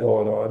got that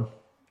going on.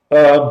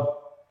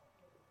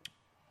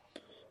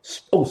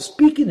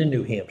 Speaking of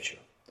New Hampshire,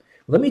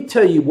 let me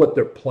tell you what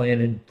they're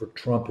planning for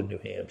Trump in New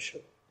Hampshire.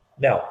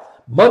 Now,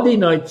 Monday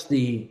night's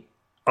the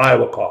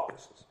Iowa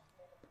caucuses.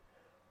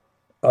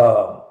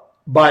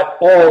 By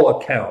all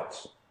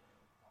accounts,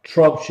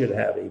 Trump should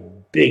have a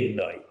big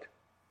night.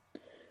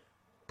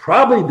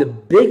 Probably the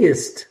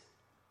biggest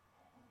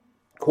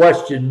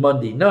question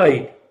Monday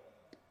night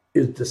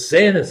is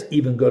DeSantis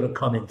even going to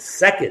come in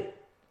second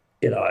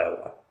in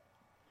Iowa?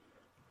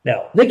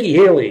 Now, Nikki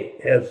Haley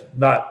has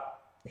not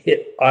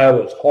hit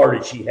Iowa as hard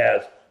as she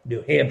has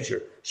New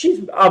Hampshire.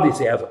 She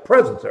obviously has a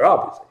presence there,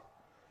 obviously.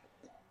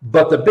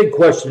 But the big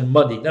question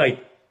Monday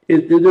night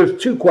is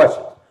there's two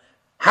questions.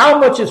 How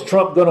much is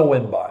Trump going to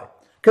win by?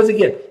 Because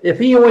again, if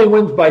he only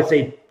wins by,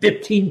 say,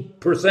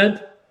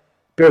 15%,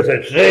 people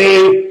say,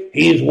 see,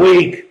 he's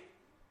weak.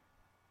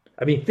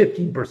 I mean,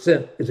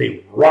 15% is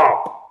a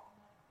romp.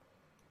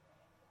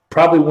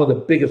 Probably one of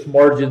the biggest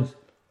margins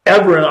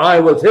ever in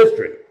Iowa's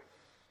history.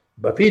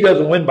 But if he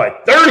doesn't win by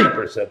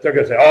 30%, they're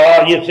going to say,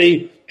 oh, you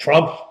see,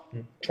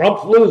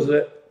 Trump's losing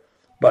it.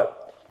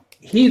 But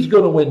he's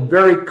going to win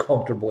very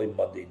comfortably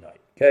Monday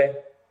night, okay?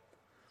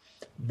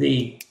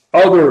 The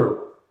other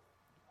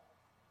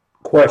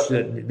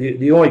question,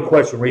 the only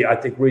question I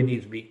think really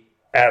needs to be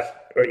asked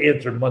or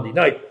answered Monday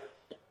night,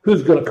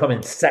 who's going to come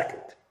in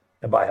second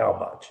and by how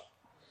much?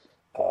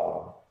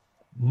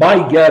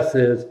 My guess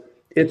is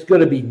it's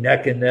going to be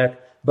neck and neck,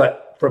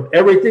 but from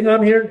everything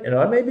I'm hearing, and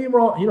I may be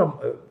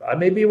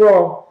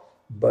wrong,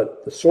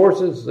 but the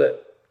sources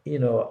that,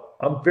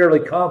 I'm fairly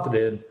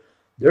confident in,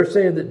 they're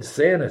saying that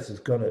DeSantis is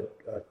going to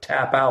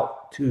tap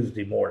out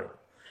Tuesday morning.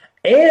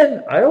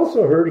 And I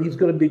also heard he's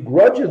going to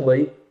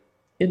begrudgingly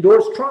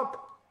endorse Trump.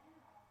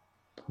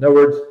 In other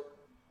words,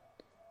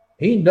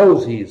 he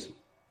knows he's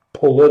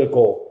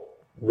political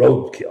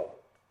roadkill.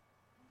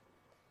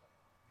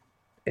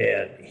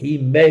 And he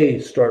may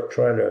start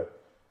trying to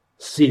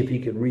see if he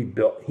can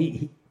rebuild.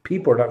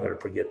 People are not going to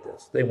forget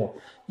this. They won't.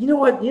 You know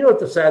what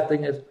the sad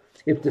thing is?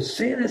 If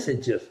DeSantis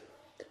had just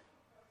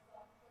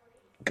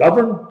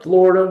governed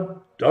Florida,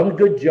 done a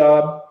good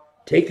job,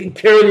 taken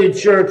care of the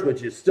insurance,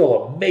 which is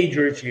still a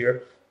major issue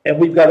here, and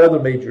we've got other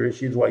major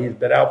issues why he's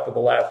been out for the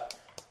last,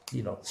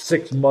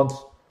 6 months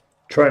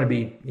trying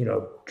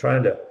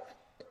to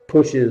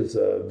push his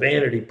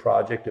vanity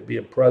project of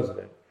being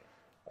president.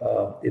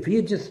 If he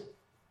had just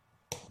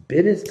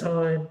bid his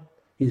time,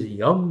 he's a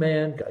young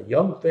man, got a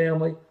young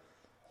family.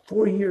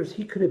 4 years,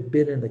 he could have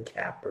been in the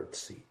catbird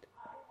seat.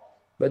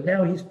 But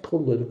now he's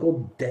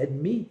political dead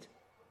meat.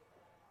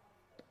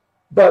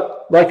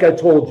 But like I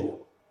told you,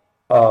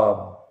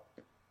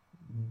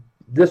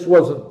 this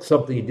wasn't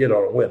something he did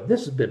on a whim.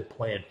 This has been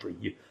planned for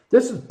you.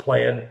 This is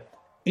planned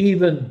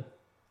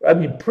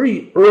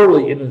pretty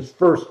early in his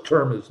first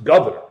term as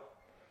governor.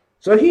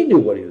 So he knew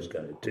what he was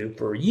going to do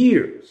for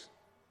years.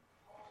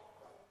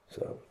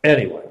 So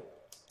anyway,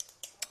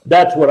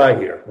 that's what I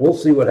hear. We'll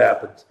see what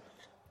happens.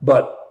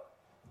 But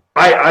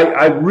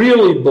I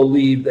really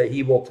believe that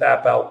he will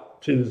tap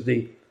out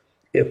Tuesday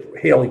if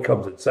Haley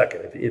comes in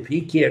second. If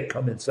he can't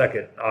come in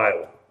second in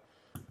Iowa,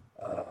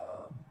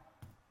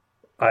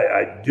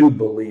 I do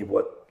believe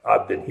what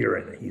I've been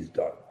hearing that he's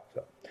done.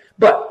 So.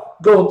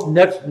 But go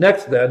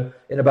next then,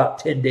 in about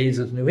 10 days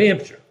is New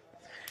Hampshire.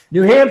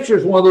 New Hampshire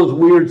is one of those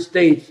weird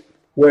states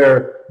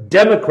where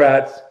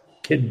Democrats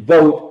can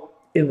vote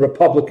in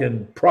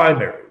Republican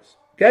primaries,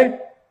 okay?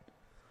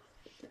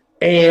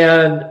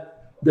 And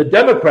the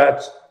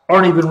Democrats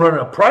aren't even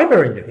running a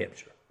primary in New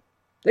Hampshire.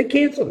 They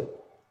canceled it.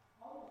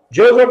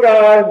 Joe's our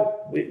guy.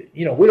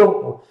 We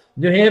don't.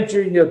 New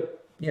Hampshire,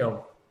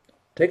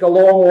 take a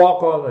long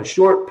walk on a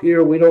short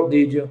pier. We don't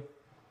need you.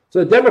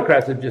 So the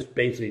Democrats have just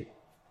basically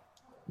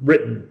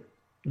written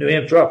New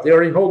Hampshire off. They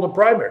aren't even holding a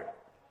primary.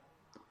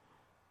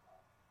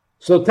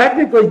 So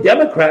technically,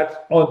 Democrats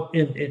at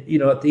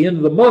the end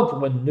of the month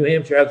when New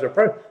Hampshire has their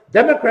primary,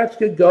 Democrats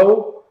could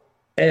go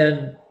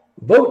and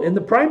vote in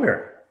the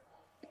primary.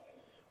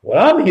 What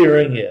I'm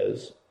hearing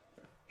is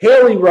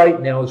Haley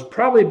right now is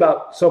probably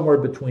about somewhere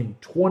between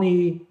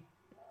 20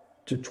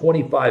 to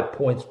 25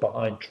 points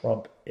behind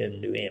Trump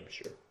in New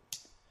Hampshire.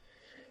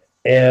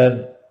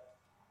 And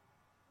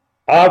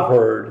I've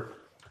heard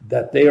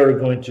that they are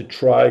going to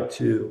try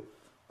to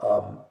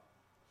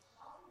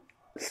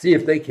see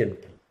if they can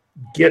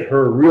get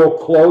her real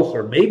close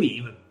or maybe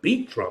even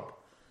beat Trump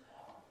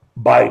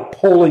by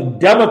pulling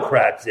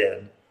Democrats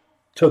in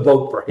to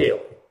vote for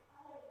Haley.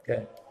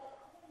 Okay?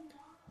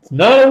 It's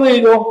not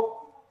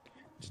illegal.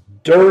 It's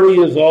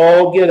dirty as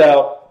all get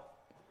out.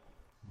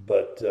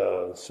 But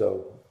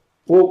so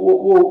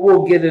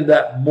we'll get into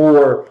that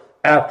more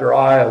after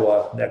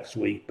Iowa next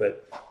week.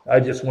 But I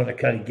just want to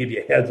kind of give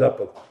you a heads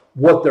up of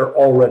what they're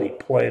already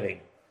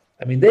planning.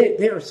 I mean,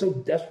 they are so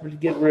desperate to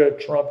get rid of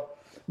Trump.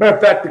 I Matter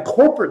of fact, the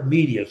corporate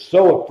media is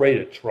so afraid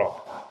of Trump.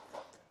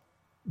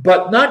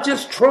 But not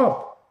just Trump.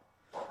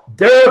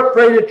 They're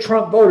afraid of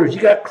Trump voters. You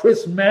got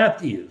Chris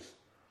Matthews,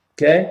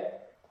 okay,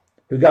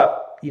 who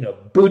got,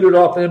 booted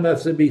off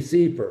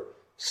MSNBC for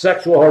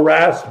sexual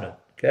harassment,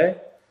 okay?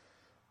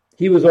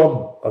 He was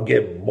on,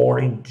 again,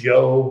 Morning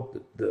Joe,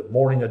 the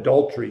morning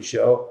adultery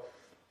show,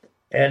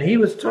 and he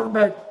was talking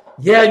about,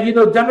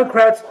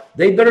 Democrats,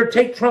 they better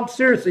take Trump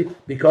seriously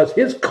because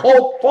his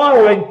cult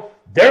following,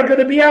 they're going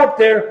to be out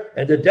there,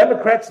 and the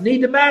Democrats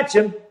need to match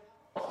him.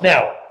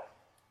 Now,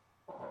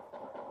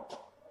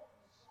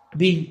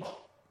 the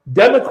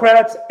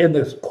Democrats and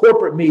the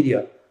corporate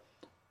media,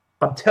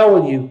 I'm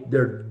telling you,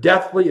 they're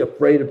deathly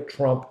afraid of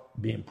Trump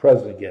being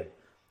president again.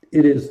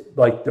 It is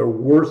like their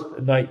worst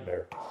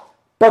nightmare.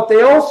 But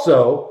they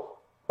also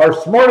are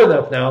smart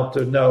enough now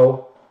to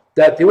know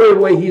that the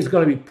only way he's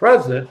going to be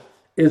president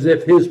is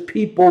if his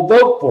people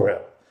vote for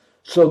him.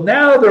 So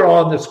now they're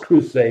on this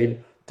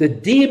crusade to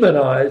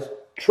demonize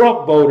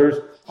Trump voters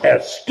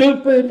as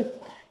stupid,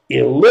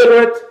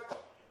 illiterate,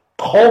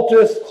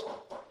 cultists,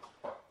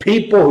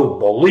 people who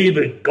believe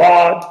in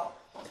God.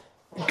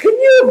 Can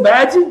you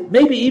imagine,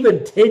 maybe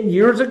even 10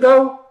 years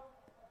ago,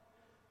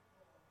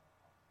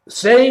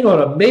 saying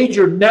on a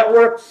major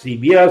network,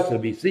 CBS,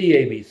 NBC,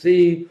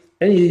 ABC,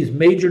 any of these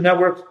major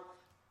networks,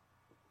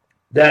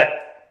 that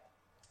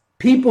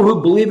people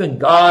who believe in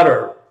God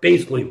are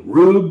basically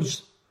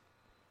rubes,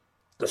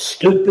 the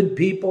stupid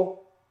people,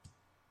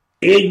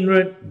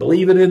 ignorant,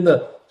 believing in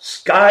the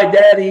sky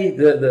daddy,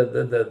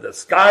 the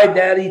sky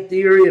daddy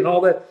theory and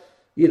all that,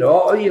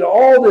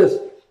 all this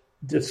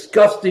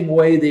disgusting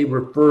way they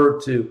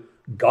refer to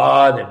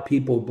God and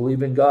people who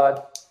believe in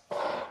God.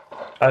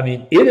 I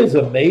mean, it is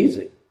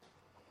amazing.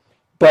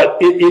 But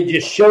it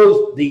just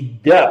shows the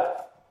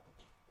depth,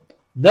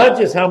 not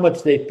just how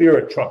much they fear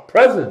a Trump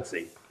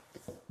presidency,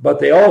 but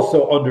they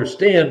also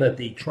understand that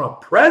the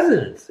Trump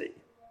presidency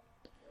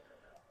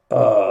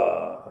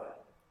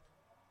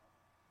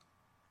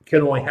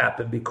can only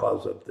happen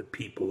because of the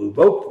people who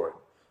vote for him.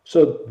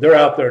 So they're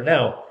out there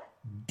now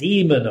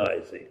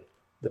demonizing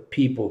the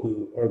people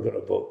who are going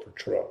to vote for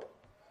Trump.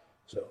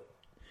 So,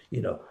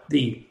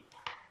 the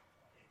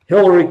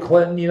Hillary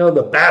Clinton,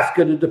 the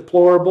basket of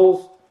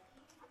deplorables,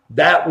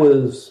 that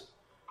was,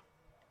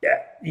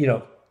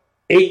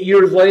 8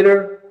 years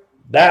later,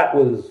 that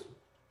was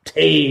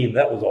tame.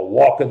 That was a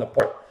walk in the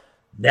park.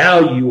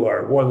 Now you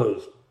are one of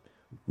those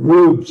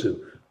rubes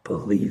who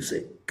believes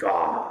in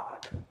God.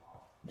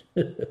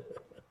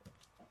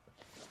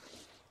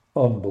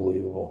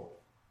 Unbelievable.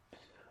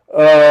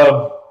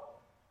 Let's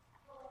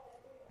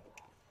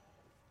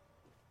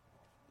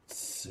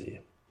see.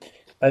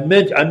 I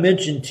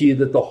mentioned to you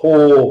that the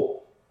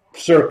whole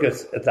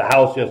circus at the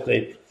house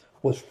yesterday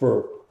was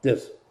for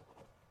this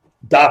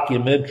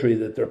documentary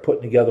that they're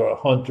putting together on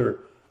Hunter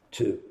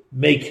to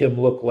make him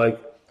look like,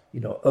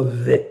 a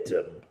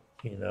victim.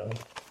 He's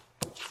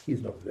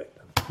no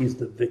victim. He's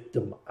the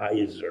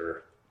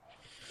victimizer.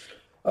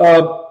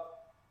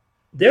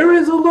 There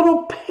is a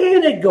little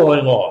panic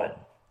going on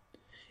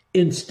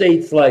in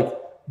states like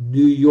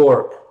New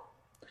York,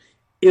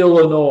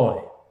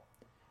 Illinois,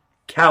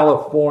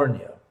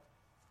 California.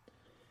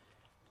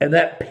 And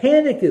that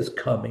panic is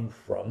coming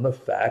from the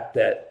fact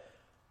that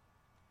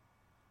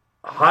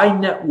high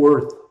net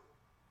worth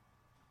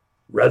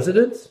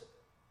residents,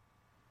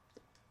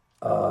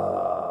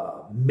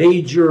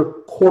 major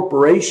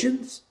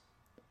corporations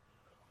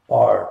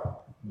are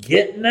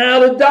getting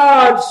out of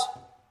Dodge.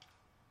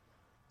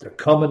 They're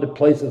coming to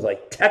places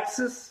like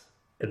Texas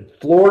and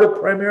Florida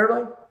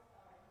primarily.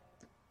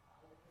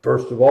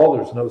 First of all,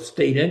 there's no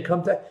state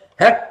income tax.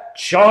 Heck,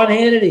 Sean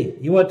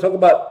Hannity, you want to talk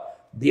about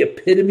the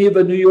epitome of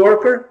a New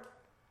Yorker?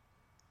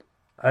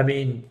 I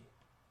mean,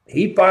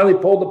 he finally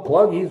pulled the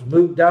plug. He's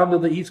moved down to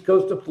the east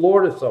coast of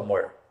Florida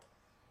somewhere.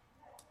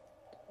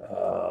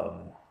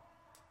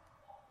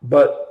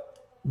 But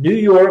New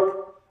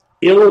York,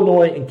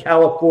 Illinois, and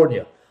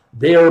California,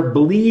 they are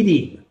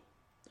bleeding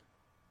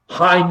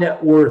high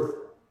net worth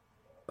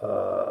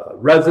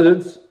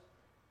residents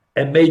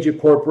and major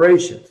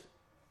corporations.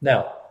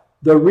 Now,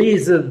 the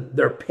reason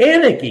they're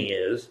panicking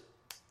is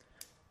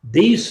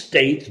these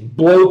states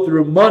blow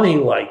through money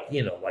like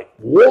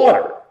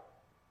water.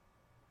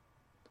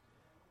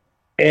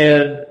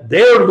 And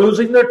they're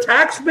losing their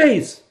tax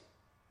base.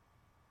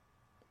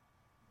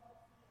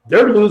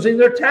 They're losing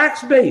their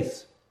tax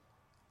base.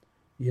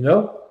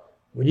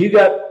 When you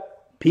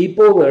got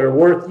people that are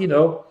worth,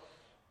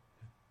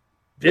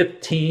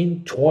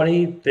 15,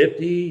 20,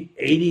 50,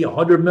 80,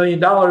 $100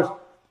 million,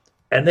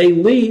 and they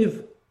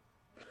leave,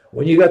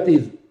 when you got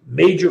these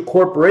major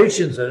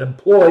corporations that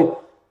employ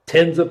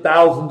tens of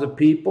thousands of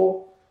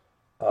people,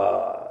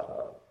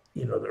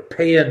 they're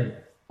paying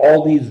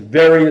all these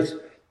various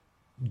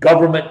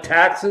government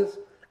taxes,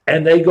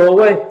 and they go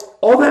away.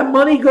 All that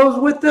money goes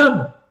with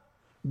them.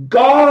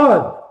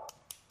 Gone.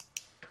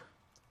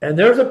 And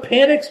there's a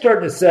panic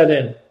starting to set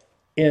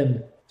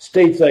in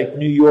states like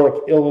New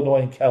York,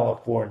 Illinois, and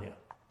California.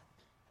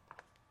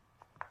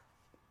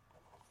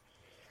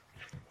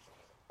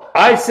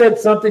 I said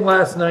something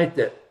last night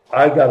that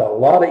I got a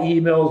lot of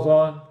emails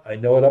on. I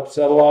know it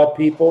upset a lot of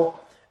people,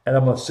 and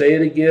I'm going to say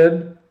it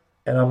again,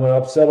 and I'm going to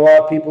upset a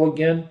lot of people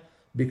again,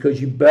 because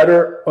you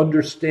better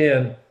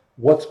understand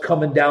what's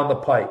coming down the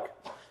pike.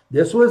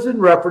 This was in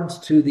reference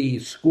to the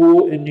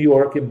school in New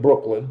York, in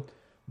Brooklyn,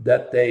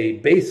 that they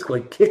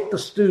basically kicked the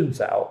students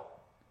out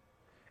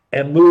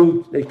and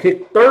moved. They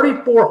kicked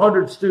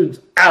 3,400 students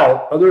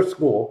out of their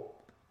school,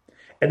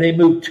 and they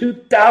moved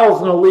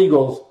 2,000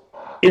 illegals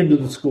into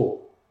the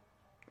school.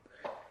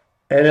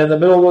 And in the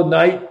middle of the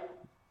night,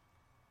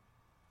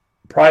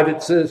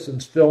 private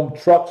citizens filmed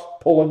trucks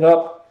pulling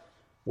up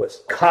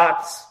with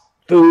cots,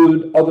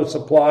 food, other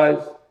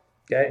supplies.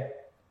 Okay?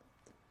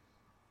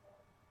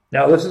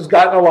 Now, this has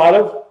gotten a lot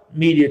of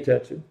media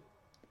attention.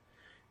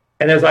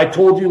 And as I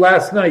told you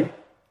last night,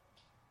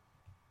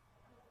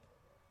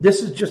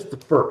 this is just the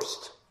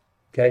first.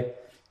 Okay?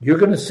 You're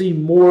going to see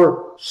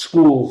more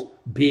schools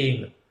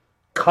being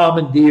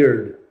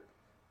commandeered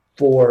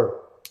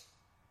for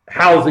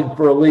housing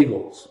for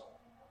illegals.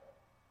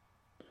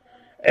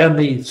 And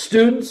the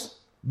students,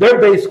 they're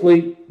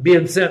basically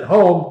being sent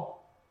home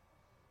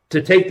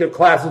to take their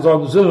classes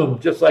on Zoom,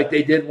 just like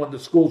they did when the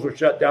schools were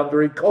shut down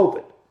during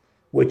COVID,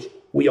 which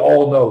we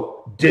all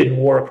know didn't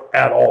work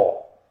at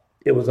all.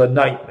 It was a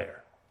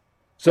nightmare.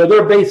 So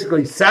they're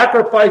basically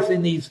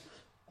sacrificing these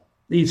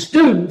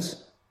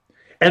students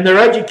and their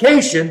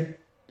education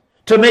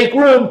to make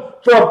room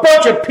for a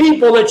bunch of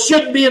people that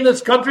shouldn't be in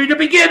this country to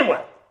begin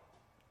with.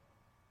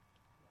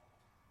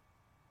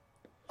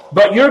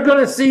 But you're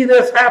going to see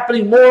this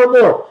happening more and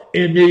more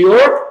in New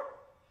York,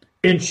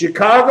 in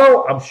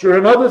Chicago, I'm sure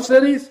in other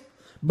cities.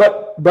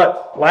 But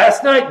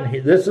last night,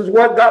 and this is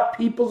what got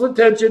people's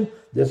attention,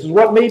 this is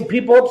what made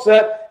people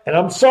upset, and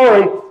I'm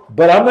sorry,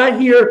 but I'm not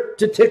here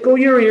to tickle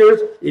your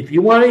ears. If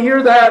you want to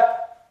hear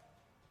that,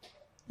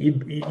 you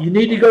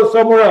need to go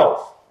somewhere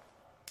else.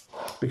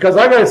 Because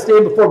I got to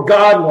stand before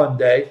God one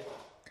day.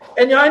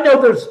 And I know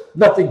there's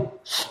nothing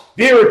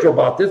spiritual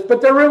about this,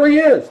 but there really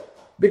is.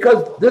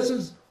 Because this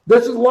is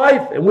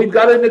life, and we've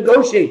got to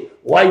negotiate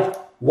life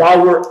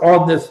while we're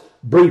on this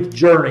brief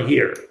journey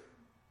here.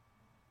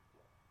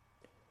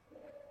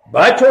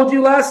 But I told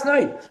you last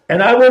night,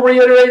 and I will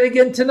reiterate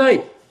again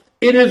tonight,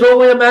 it is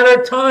only a matter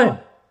of time.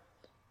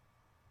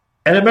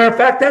 And as a matter of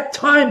fact, that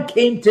time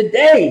came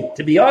today,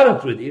 to be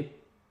honest with you,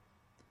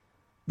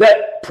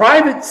 that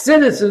private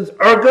citizens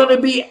are going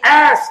to be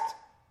asked,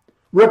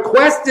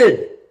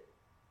 requested,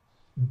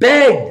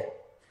 begged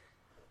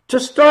to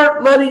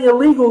start letting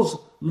illegals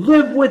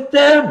live with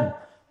them.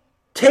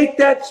 Take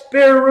that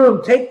spare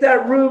room. Take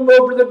that room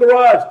over the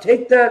garage.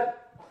 Take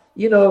that,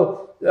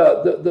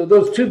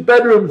 those 2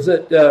 bedrooms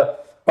that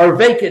are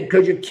vacant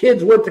because your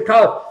kids went to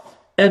college.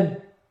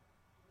 And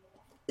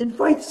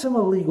invite some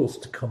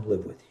illegals to come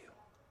live with you.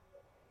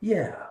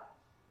 Yeah.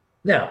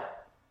 Now,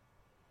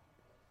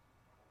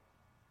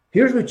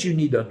 here's what you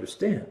need to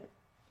understand.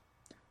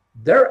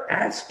 They're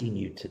asking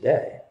you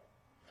today.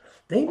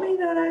 They may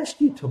not ask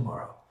you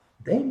tomorrow.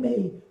 They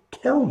may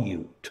tell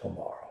you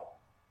tomorrow.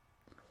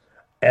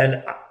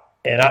 And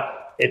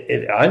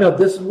I know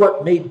this is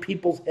what made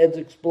people's heads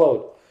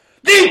explode.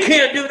 They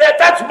can't do that.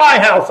 That's my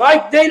house.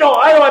 I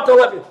don't have to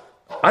let you.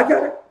 I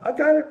got it.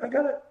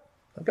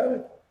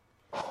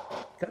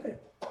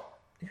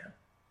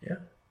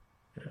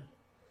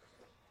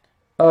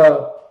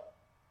 Yeah.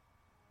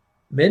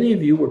 Many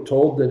of you were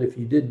told that if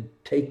you didn't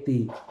take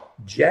the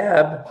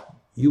jab,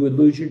 you would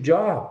lose your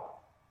job,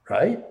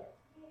 right?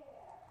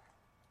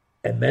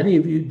 And many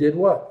of you did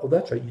what? Oh,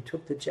 that's right. You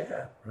took the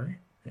jab, right?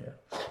 Yeah.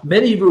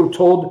 Many of you were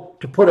told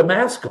to put a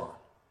mask on.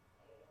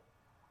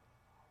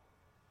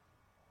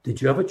 Did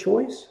you have a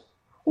choice?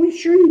 Well,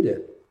 sure you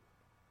did.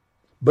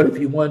 But if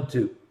you wanted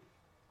to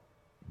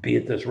be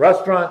at this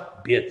restaurant,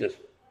 be at this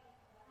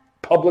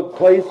public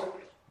place,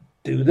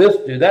 do this,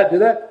 do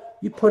that,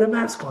 you put a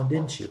mask on,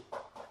 didn't you?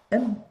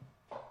 And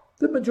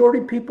the majority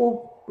of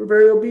people were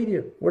very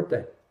obedient, weren't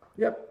they?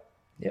 Yep.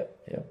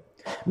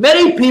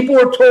 Many people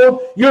were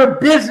told your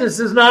business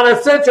is not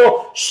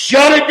essential.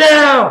 Shut it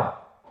down.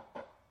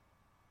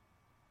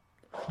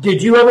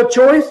 Did you have a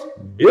choice?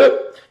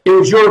 Nope. It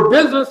was your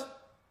business.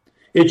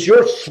 It's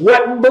your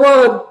sweat and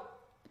blood.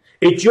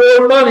 It's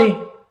your money.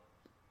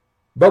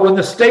 But when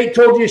the state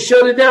told you to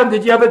shut it down,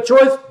 did you have a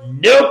choice?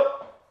 Nope.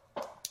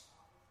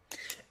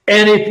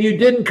 And if you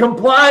didn't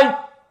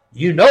comply,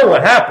 you know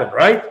what happened,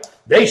 right?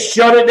 They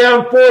shut it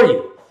down for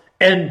you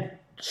and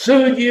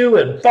sued you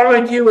and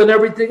fined you and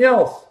everything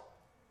else.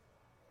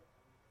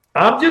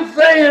 I'm just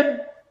saying,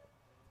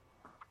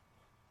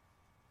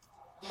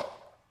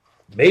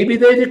 maybe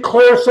they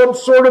declare some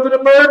sort of an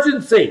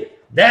emergency,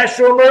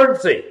 national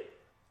emergency,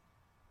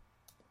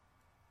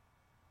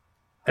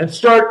 and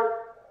start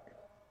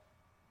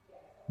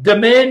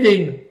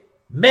mandating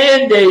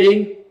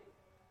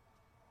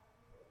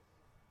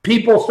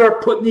people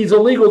start putting these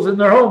illegals in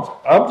their homes.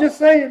 I'm just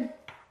saying.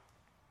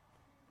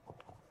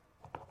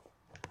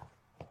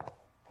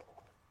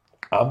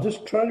 I'm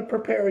just trying to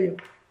prepare you.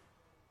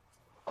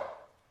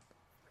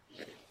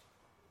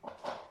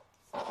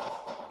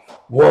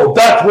 Well,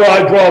 that's where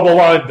I draw the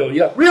line, Bill.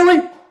 Yeah,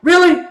 really?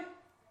 Really?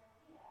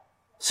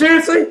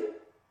 Seriously?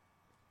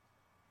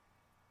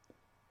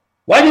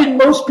 Why didn't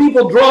most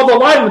people draw the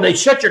line when they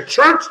shut your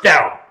church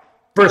down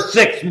for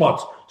 6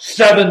 months,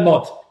 7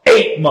 months,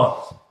 8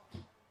 months?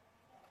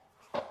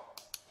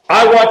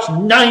 I watched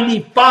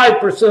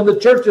 95% of the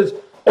churches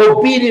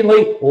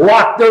obediently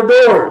lock their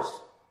doors.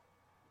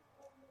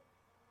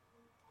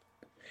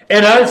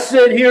 And I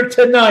sit here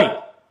tonight.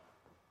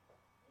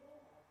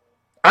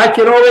 I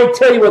can already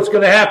tell you what's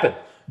going to happen.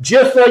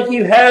 Just like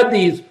you had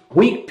these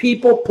weak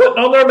people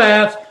putting on their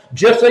masks,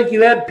 just like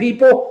you had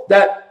people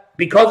that,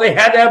 because they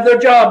had to have their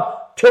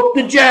job, took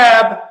the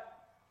jab,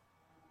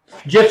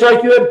 just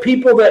like you had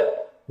people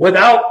that,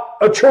 without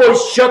a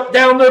choice, shut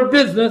down their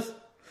business,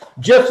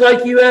 just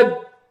like you had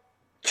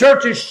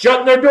churches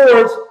shutting their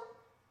doors.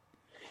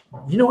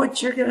 You know what?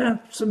 You're going to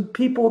have some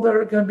people that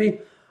are going to be,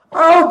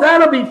 oh,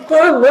 that'll be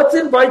fun. Let's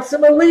invite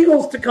some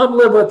illegals to come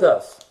live with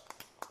us.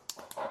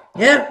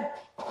 Yeah.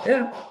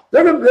 You're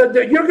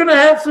going to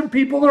have some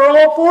people that are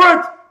all for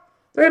it.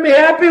 They're going to be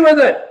happy with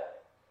it.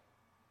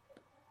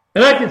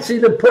 And I can see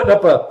them putting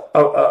up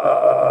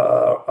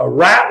a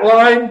rat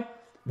line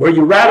where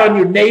you rat on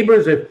your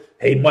neighbors. If,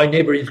 hey, my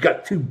neighbor, he's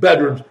got 2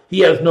 bedrooms. He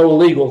has no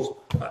illegals.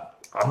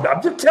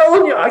 I'm just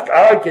telling you,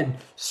 I can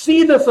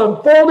see this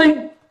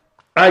unfolding.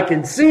 I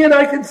can see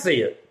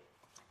it.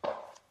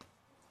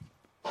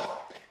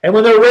 And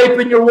when they're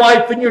raping your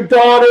wife and your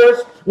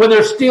daughters, when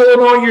they're stealing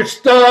all your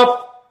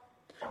stuff,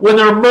 when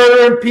they're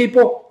murdering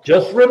people,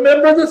 just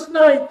remember this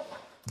night.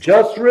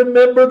 Just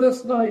remember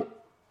this night.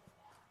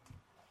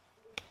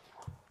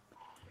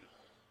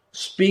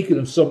 Speaking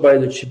of somebody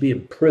that should be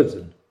in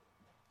prison,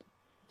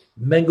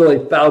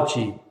 Mengele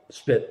Fauci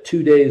spent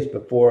 2 days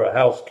before a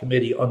House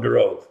committee under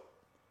oath.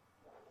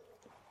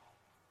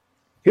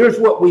 Here's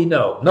what we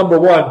know. Number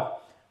one,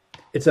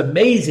 it's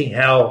amazing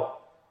how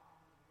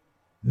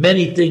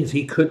many things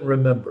he couldn't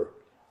remember.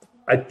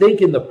 I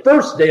think in the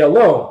first day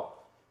alone,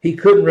 he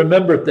couldn't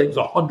remember things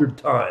 100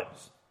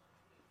 times.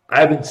 I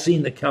haven't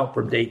seen the count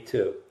for day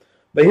 2.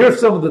 But here's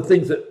some of the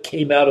things that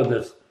came out of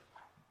this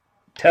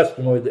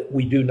testimony that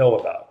we do know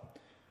about.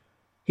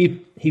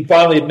 He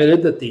finally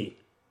admitted that the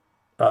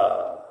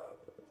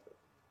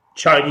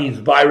Chinese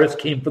virus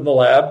came from the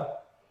lab.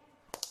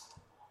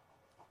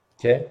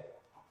 Okay.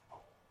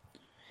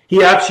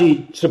 He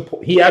actually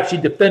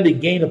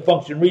defended gain of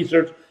function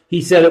research.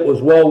 He said it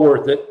was well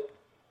worth it.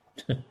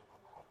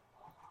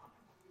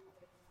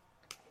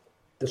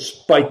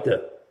 Despite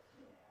the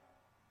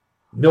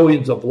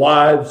millions of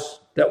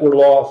lives that were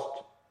lost,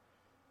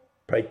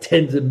 probably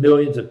tens of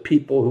millions of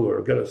people who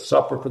are going to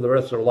suffer for the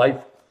rest of their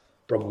life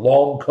from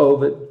long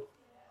COVID,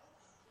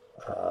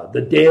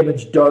 the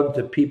damage done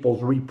to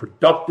people's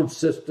reproductive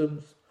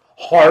systems,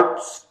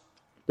 hearts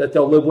that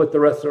they'll live with the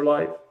rest of their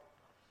life,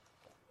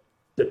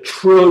 the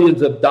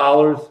trillions of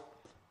dollars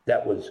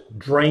that was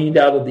drained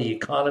out of the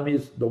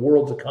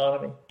world's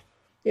economy.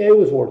 Yeah, it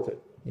was worth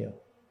it. Yeah.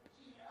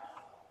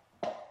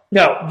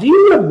 Now, do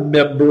you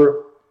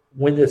remember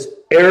when this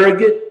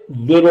arrogant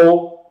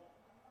little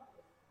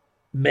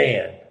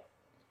man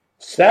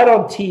sat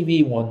on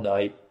TV one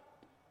night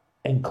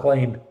and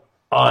claimed,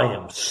 I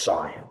am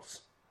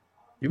science?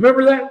 You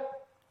remember that?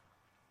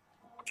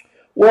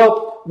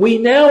 Well, we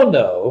now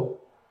know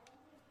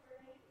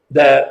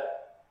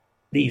that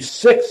the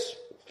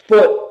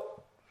 6-foot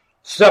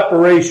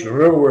separation,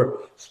 remember we're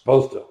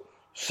supposed to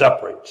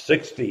separate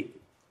 6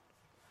 feet.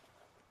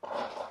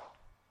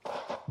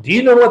 Do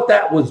you know what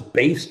that was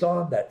based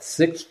on, that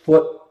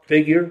 6-foot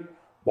figure?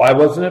 Why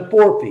wasn't it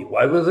 4 feet?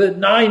 Why was it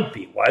 9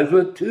 feet? Why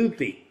was it 2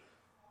 feet?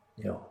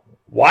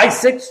 Why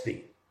 6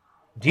 feet?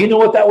 Do you know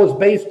what that was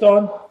based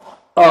on?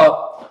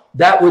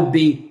 That would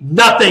be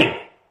nothing.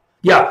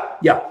 Yeah.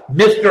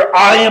 Mr.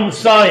 I am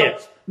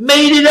science.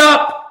 Made it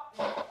up.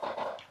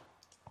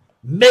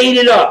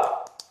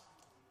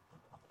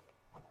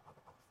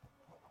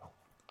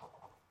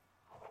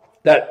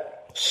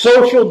 That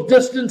social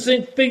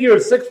distancing figure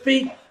of 6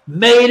 feet,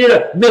 made it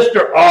up.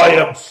 Mr. I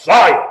am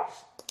science.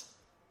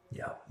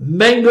 Yeah.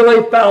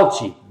 Mengele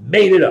Fauci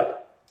made it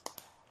up.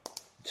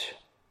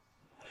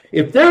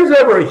 If there's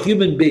ever a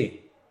human being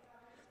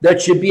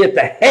that should be at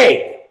the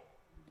Hague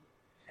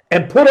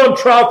and put on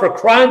trial for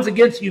crimes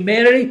against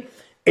humanity,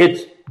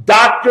 it's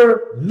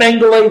Dr.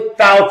 Mengele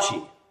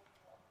Fauci.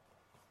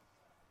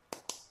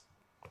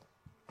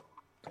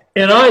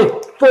 And I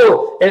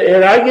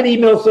get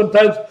emails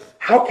sometimes,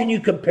 how can you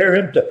compare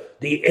him to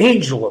the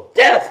angel of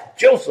death,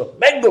 Joseph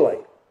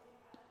Mengele?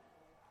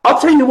 I'll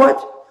tell you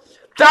what,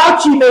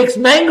 Fauci makes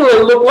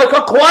Mengele look like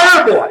a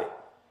choir boy.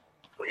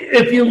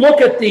 If you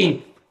look at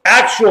the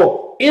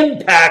actual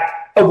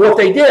impact of what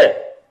they did.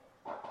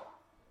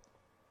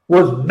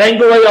 Was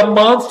Mengele a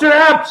monster?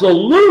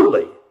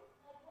 Absolutely.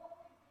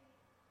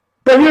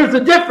 But here's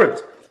the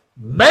difference.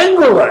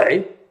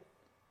 Mengele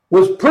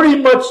was pretty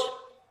much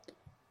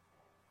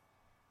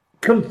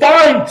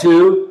confined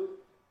to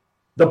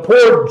the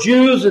poor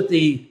Jews at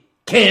the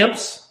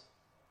camps,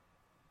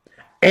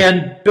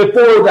 and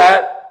before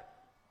that,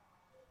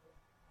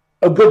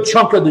 a good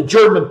chunk of the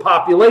German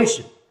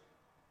population.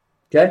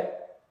 Okay?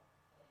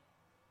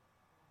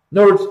 In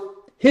other words,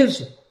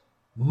 his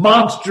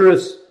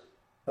monstrous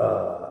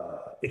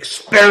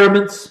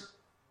experiments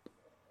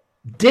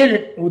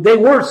they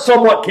were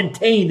somewhat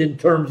contained in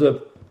terms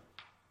of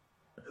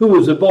who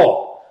was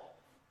involved.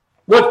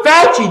 What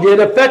Fauci did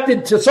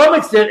affected to some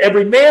extent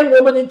every man,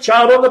 woman, and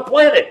child on the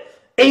planet.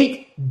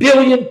 8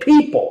 billion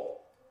people.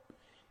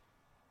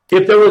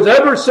 If there was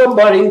ever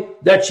somebody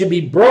that should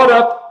be brought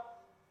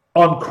up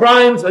on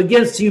crimes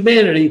against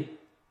humanity,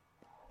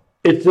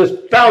 it's this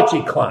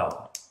Fauci clown.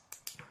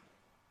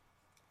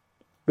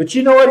 But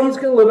you know what? He's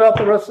going to live out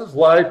the rest of his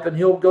life, and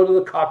he'll go to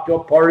the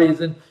cocktail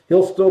parties, and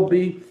he'll still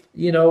be,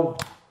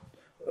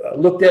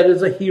 looked at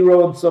as a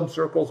hero in some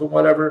circles and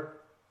whatever.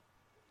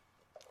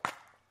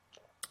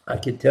 I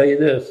can tell you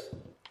this.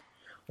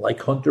 Like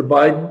Hunter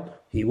Biden,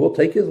 he will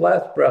take his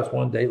last breath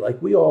one day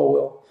like we all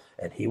will.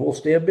 And he will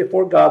stand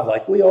before God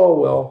like we all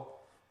will.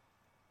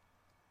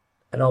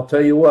 And I'll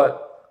tell you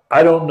what,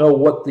 I don't know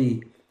what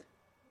the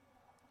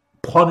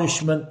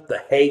punishment the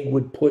Hague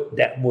would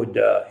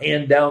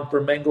hand down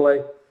for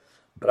Mengele,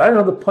 but I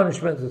know the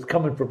punishment is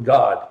coming from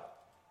God.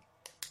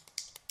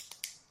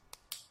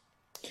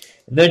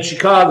 And then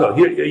Chicago,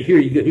 here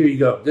you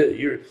go.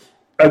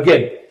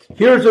 Again,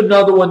 here's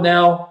another one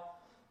now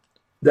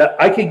that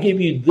I could give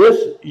you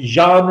this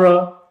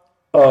genre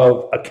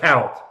of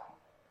account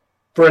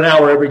for an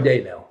hour every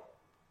day now,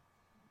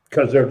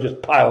 because they're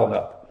just piling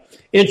up.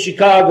 In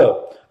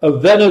Chicago, a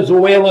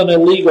Venezuelan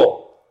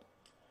illegal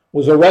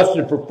was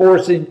arrested for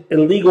forcing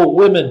illegal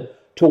women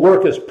to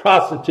work as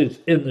prostitutes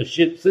in the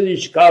city of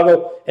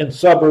Chicago and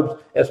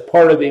suburbs as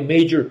part of a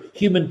major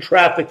human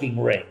trafficking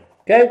ring.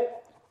 Okay?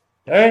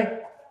 All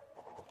right?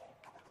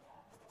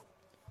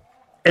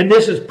 And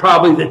this is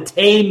probably the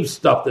tame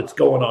stuff that's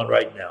going on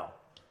right now.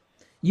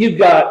 You've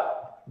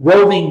got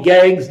roving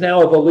gangs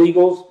now of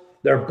illegals.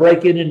 They're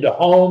breaking into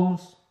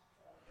homes.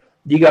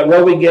 You got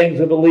roving gangs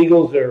of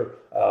illegals. They're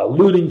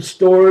looting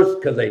stores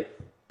because they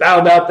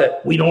found out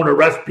that we don't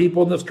arrest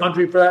people in this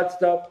country for that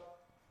stuff,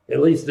 at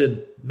least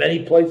in many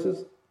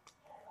places.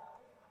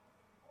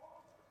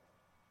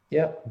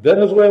 Yeah,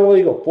 Venezuelan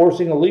illegal,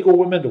 forcing illegal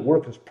women to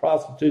work as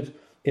prostitutes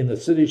in the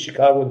city of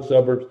Chicago and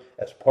suburbs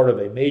as part of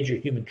a major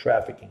human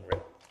trafficking ring.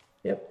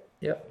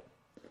 Yep.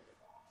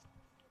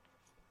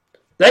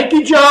 Thank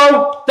you,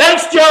 Joe.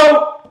 Thanks,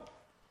 Joe.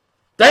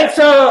 Thanks,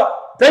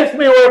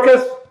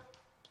 Mayorkas.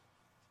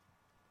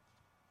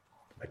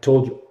 I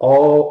told you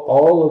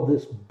all of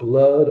this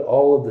blood,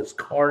 all of this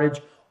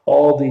carnage,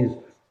 all these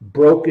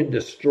broken,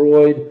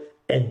 destroyed,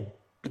 and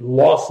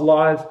lost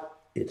lives,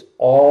 it's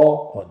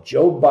all on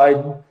Joe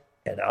Biden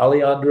and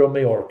Alejandro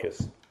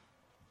Mayorkas.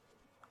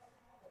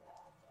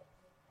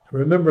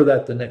 Remember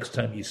that the next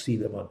time you see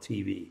them on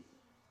TV.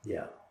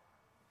 Yeah.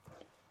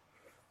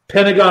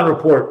 Pentagon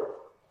report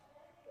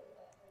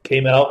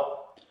came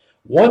out.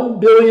 $1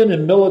 billion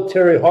in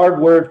military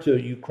hardware to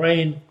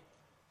Ukraine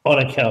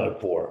unaccounted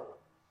for.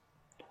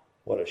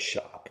 What a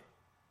shock.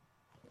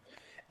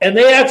 And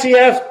they actually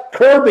asked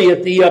Kirby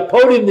at the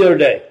podium the other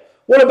day,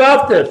 what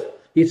about this?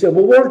 He said,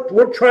 well,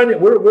 we're trying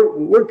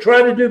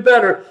to do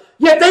better.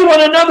 Yet they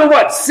want another,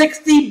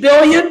 $60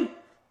 billion?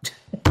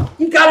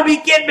 You got to be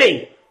kidding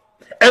me.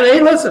 And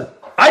hey, listen,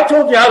 I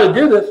told you how to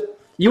do this.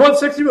 You want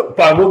 $60 billion?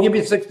 Fine, we'll give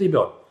you $60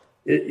 billion.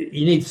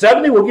 You need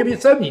 70, we'll give you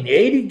 70. You need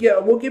 80,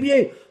 we'll give you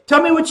 80.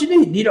 Tell me what you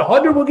need. Need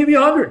 100, we'll give you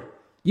 100.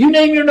 You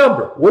name your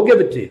number, we'll give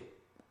it to you.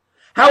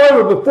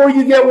 However, before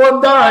you get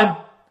one dime,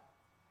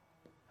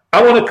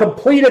 I want a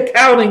complete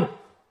accounting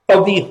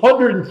of the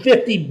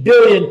 $150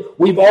 billion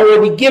we've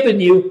already given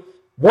you.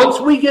 Once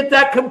we get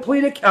that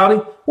complete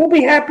accounting, we'll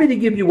be happy to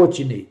give you what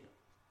you need.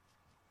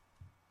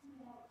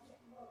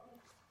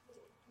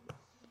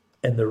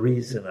 And the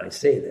reason I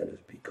say that is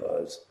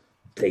because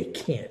they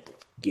can't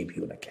give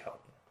you an accounting.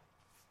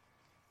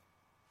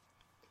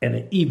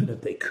 And even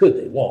if they could,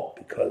 they won't,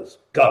 because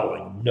God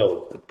only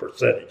knows the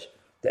percentage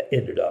that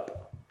ended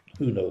up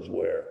who knows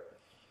where.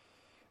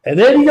 And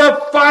then you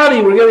got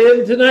Fani. We're going to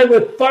end tonight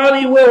with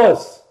Fani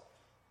Willis.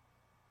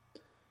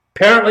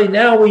 Apparently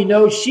now we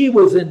know she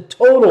was in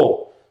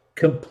total,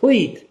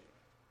 complete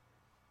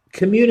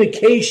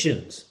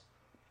communications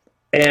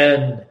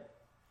and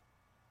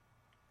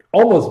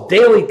almost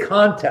daily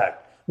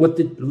contact with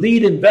the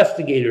lead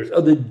investigators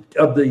of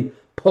the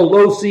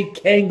Pelosi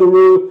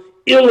kangaroo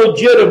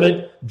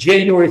illegitimate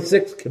January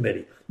 6th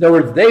committee. In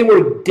other words, they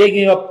were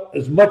digging up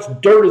as much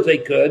dirt as they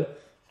could,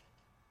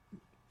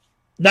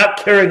 not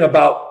caring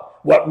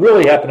about what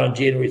really happened on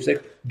January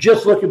 6th,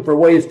 just looking for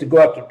ways to go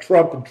after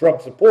Trump and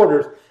Trump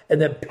supporters,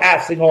 and then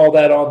passing all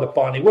that on to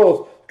Fani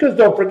Willis. Because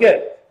don't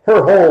forget,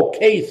 her whole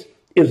case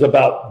is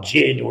about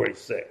January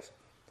 6th.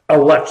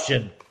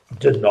 Election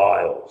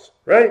denials,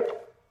 right?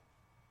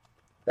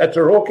 That's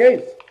her whole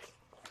case.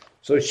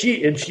 So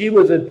she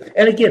was and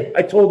again,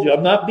 I told you,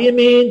 I'm not being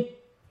mean.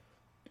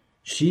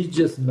 She's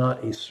just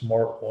not a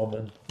smart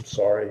woman. I'm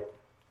sorry.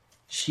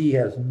 She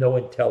has no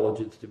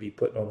intelligence to be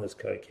putting on this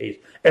kind of case.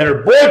 And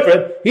her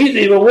boyfriend, he's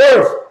even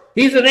worse.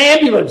 He's an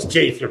ambulance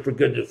chaser, for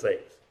goodness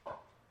sakes.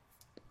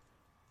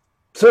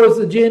 So is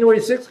the January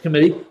 6th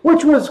committee,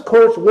 which was, of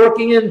course,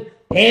 working in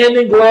hand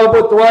in glove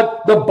with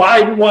what? The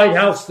Biden White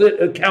House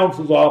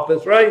counsel's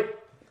office, right?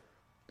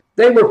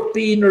 They were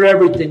feeding her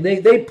everything.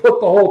 They put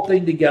the whole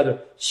thing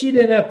together. She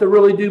didn't have to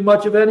really do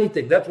much of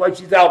anything. That's why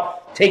she's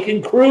out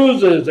taking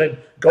cruises and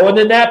going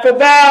to Napa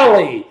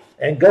Valley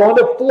and going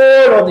to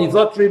Florida on these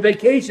luxury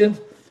vacations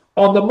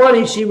on the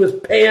money she was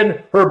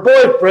paying her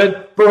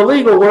boyfriend for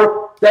illegal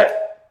work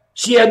that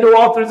she had no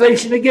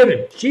authorization to give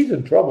him. She's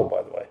in trouble,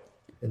 by the way.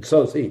 And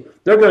so is he.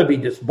 They're going to be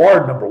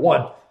disbarred, number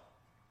one.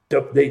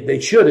 They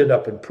should end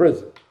up in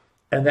prison.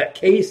 And that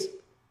case,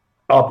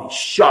 I'll be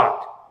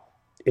shocked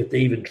if they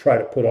even try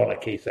to put on a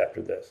case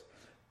after this.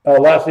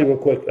 Lastly, real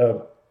quick,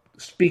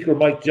 Speaker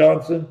Mike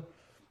Johnson,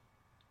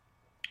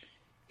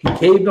 he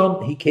caved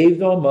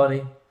on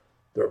money.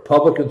 The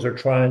Republicans are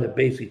trying to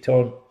basically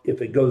tell him,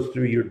 if it goes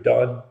through, you're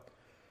done.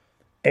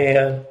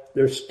 And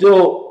they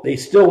still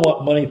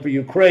want money for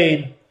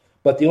Ukraine,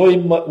 but the only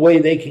way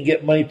they can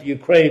get money for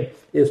Ukraine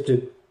is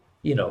to,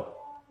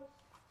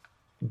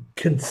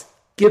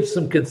 give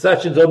some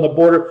concessions on the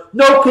border.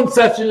 No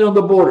concessions on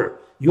the border.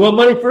 You want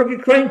money for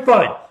Ukraine?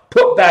 Fine.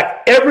 Put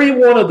back every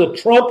one of the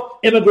Trump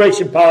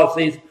immigration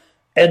policies,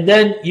 and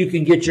then you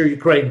can get your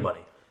Ukraine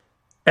money.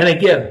 And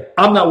again,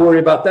 I'm not worried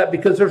about that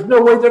because there's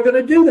no way they're going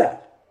to do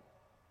that.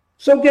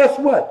 So guess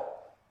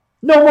what?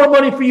 No more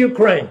money for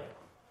Ukraine.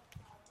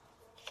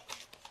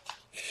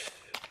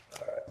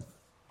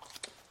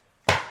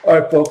 All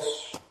right,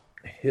 folks.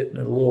 Hitting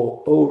it a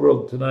little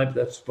over tonight, but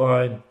that's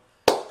fine.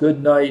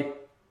 Good night.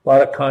 A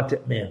lot of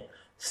content, man.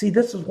 See,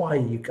 this is why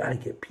you got to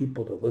get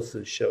people to listen to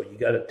the show. You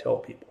got to tell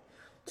people.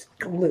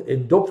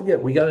 And don't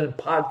forget, we got it in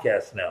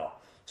podcasts now.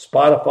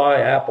 Spotify,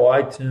 Apple,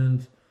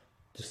 iTunes,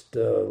 just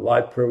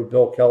Liveprayer with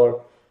Bill Keller.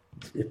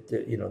 If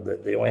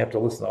they only have to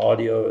listen to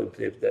audio.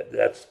 If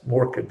that's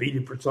more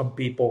convenient for some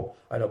people.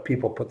 I know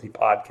people put the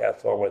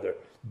podcasts on where they're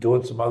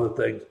doing some other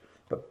things.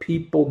 But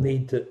people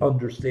need to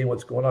understand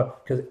what's going on.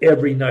 Because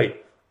every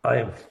night I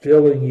am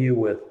filling you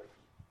with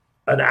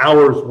an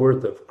hour's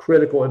worth of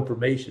critical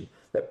information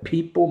that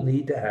people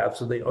need to have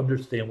so they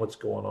understand what's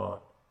going on.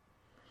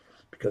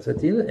 Because at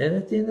the end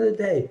of the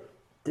day,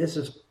 this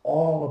is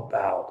all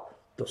about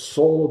the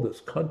soul of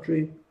this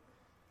country,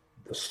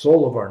 the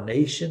soul of our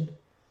nation.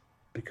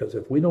 Because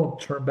if we don't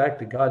turn back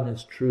to God and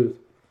His truth,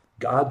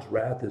 God's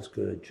wrath is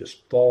going to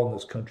just fall on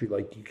this country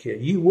like you can't.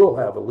 You will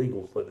have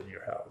illegals live in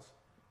your house.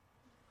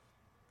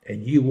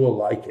 And you will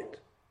like it.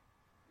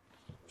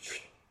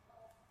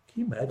 Can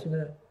you imagine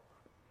that?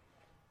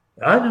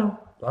 I know.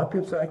 A lot of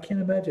people say, I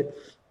can't imagine.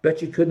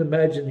 Bet you couldn't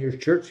imagine your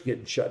church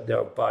getting shut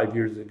down 5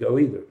 years ago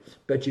either.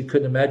 Bet you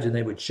couldn't imagine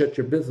they would shut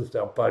your business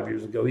down 5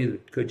 years ago either,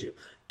 could you?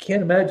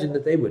 Can't imagine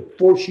that they would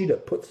force you to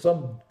put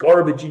some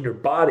garbage in your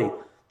body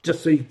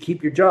just so you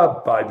keep your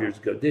job 5 years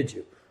ago, did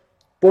you?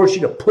 Force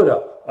you to put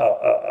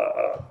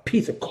a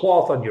piece of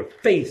cloth on your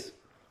face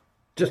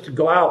just to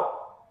go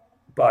out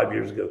 5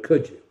 years ago,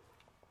 could you?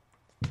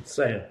 Just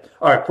saying.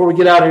 All right, before we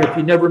get out of here, if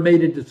you never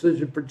made a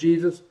decision for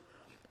Jesus,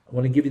 I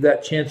want to give you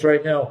that chance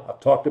right now. I've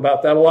talked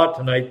about that a lot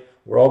tonight.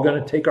 We're all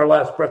going to take our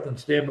last breath and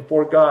stand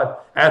before God.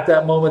 At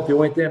that moment, the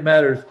only thing that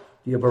matters, do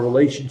you have a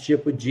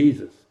relationship with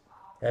Jesus?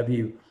 Have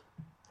you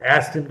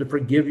asked Him to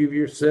forgive you of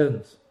your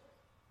sins?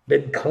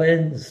 Been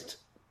cleansed?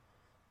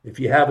 If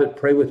you haven't,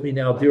 pray with me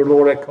now. Dear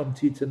Lord, I come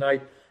to you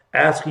tonight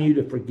asking you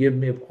to forgive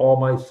me of all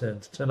my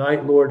sins.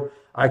 Tonight, Lord,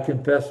 I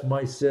confess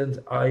my sins.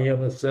 I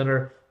am a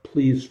sinner.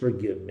 Please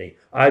forgive me.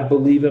 I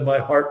believe in my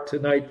heart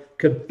tonight,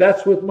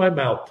 confess with my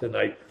mouth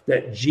tonight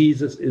that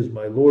Jesus is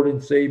my Lord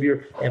and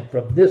Savior. And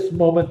from this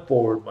moment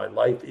forward, my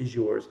life is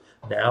yours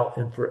now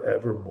and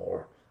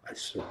forevermore. I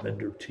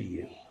surrender to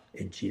you.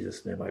 In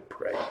Jesus' name I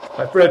pray.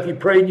 My friend, if you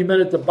prayed and you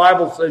meant it, the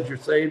Bible says you're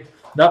saved,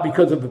 not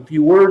because of a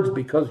few words,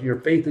 because of your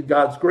faith in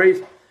God's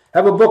grace.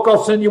 Have a book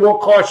I'll send you,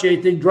 won't cost you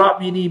anything. Drop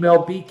me an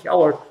email,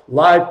 bkeller,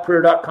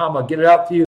 liveprayer.com. I'll get it out to you.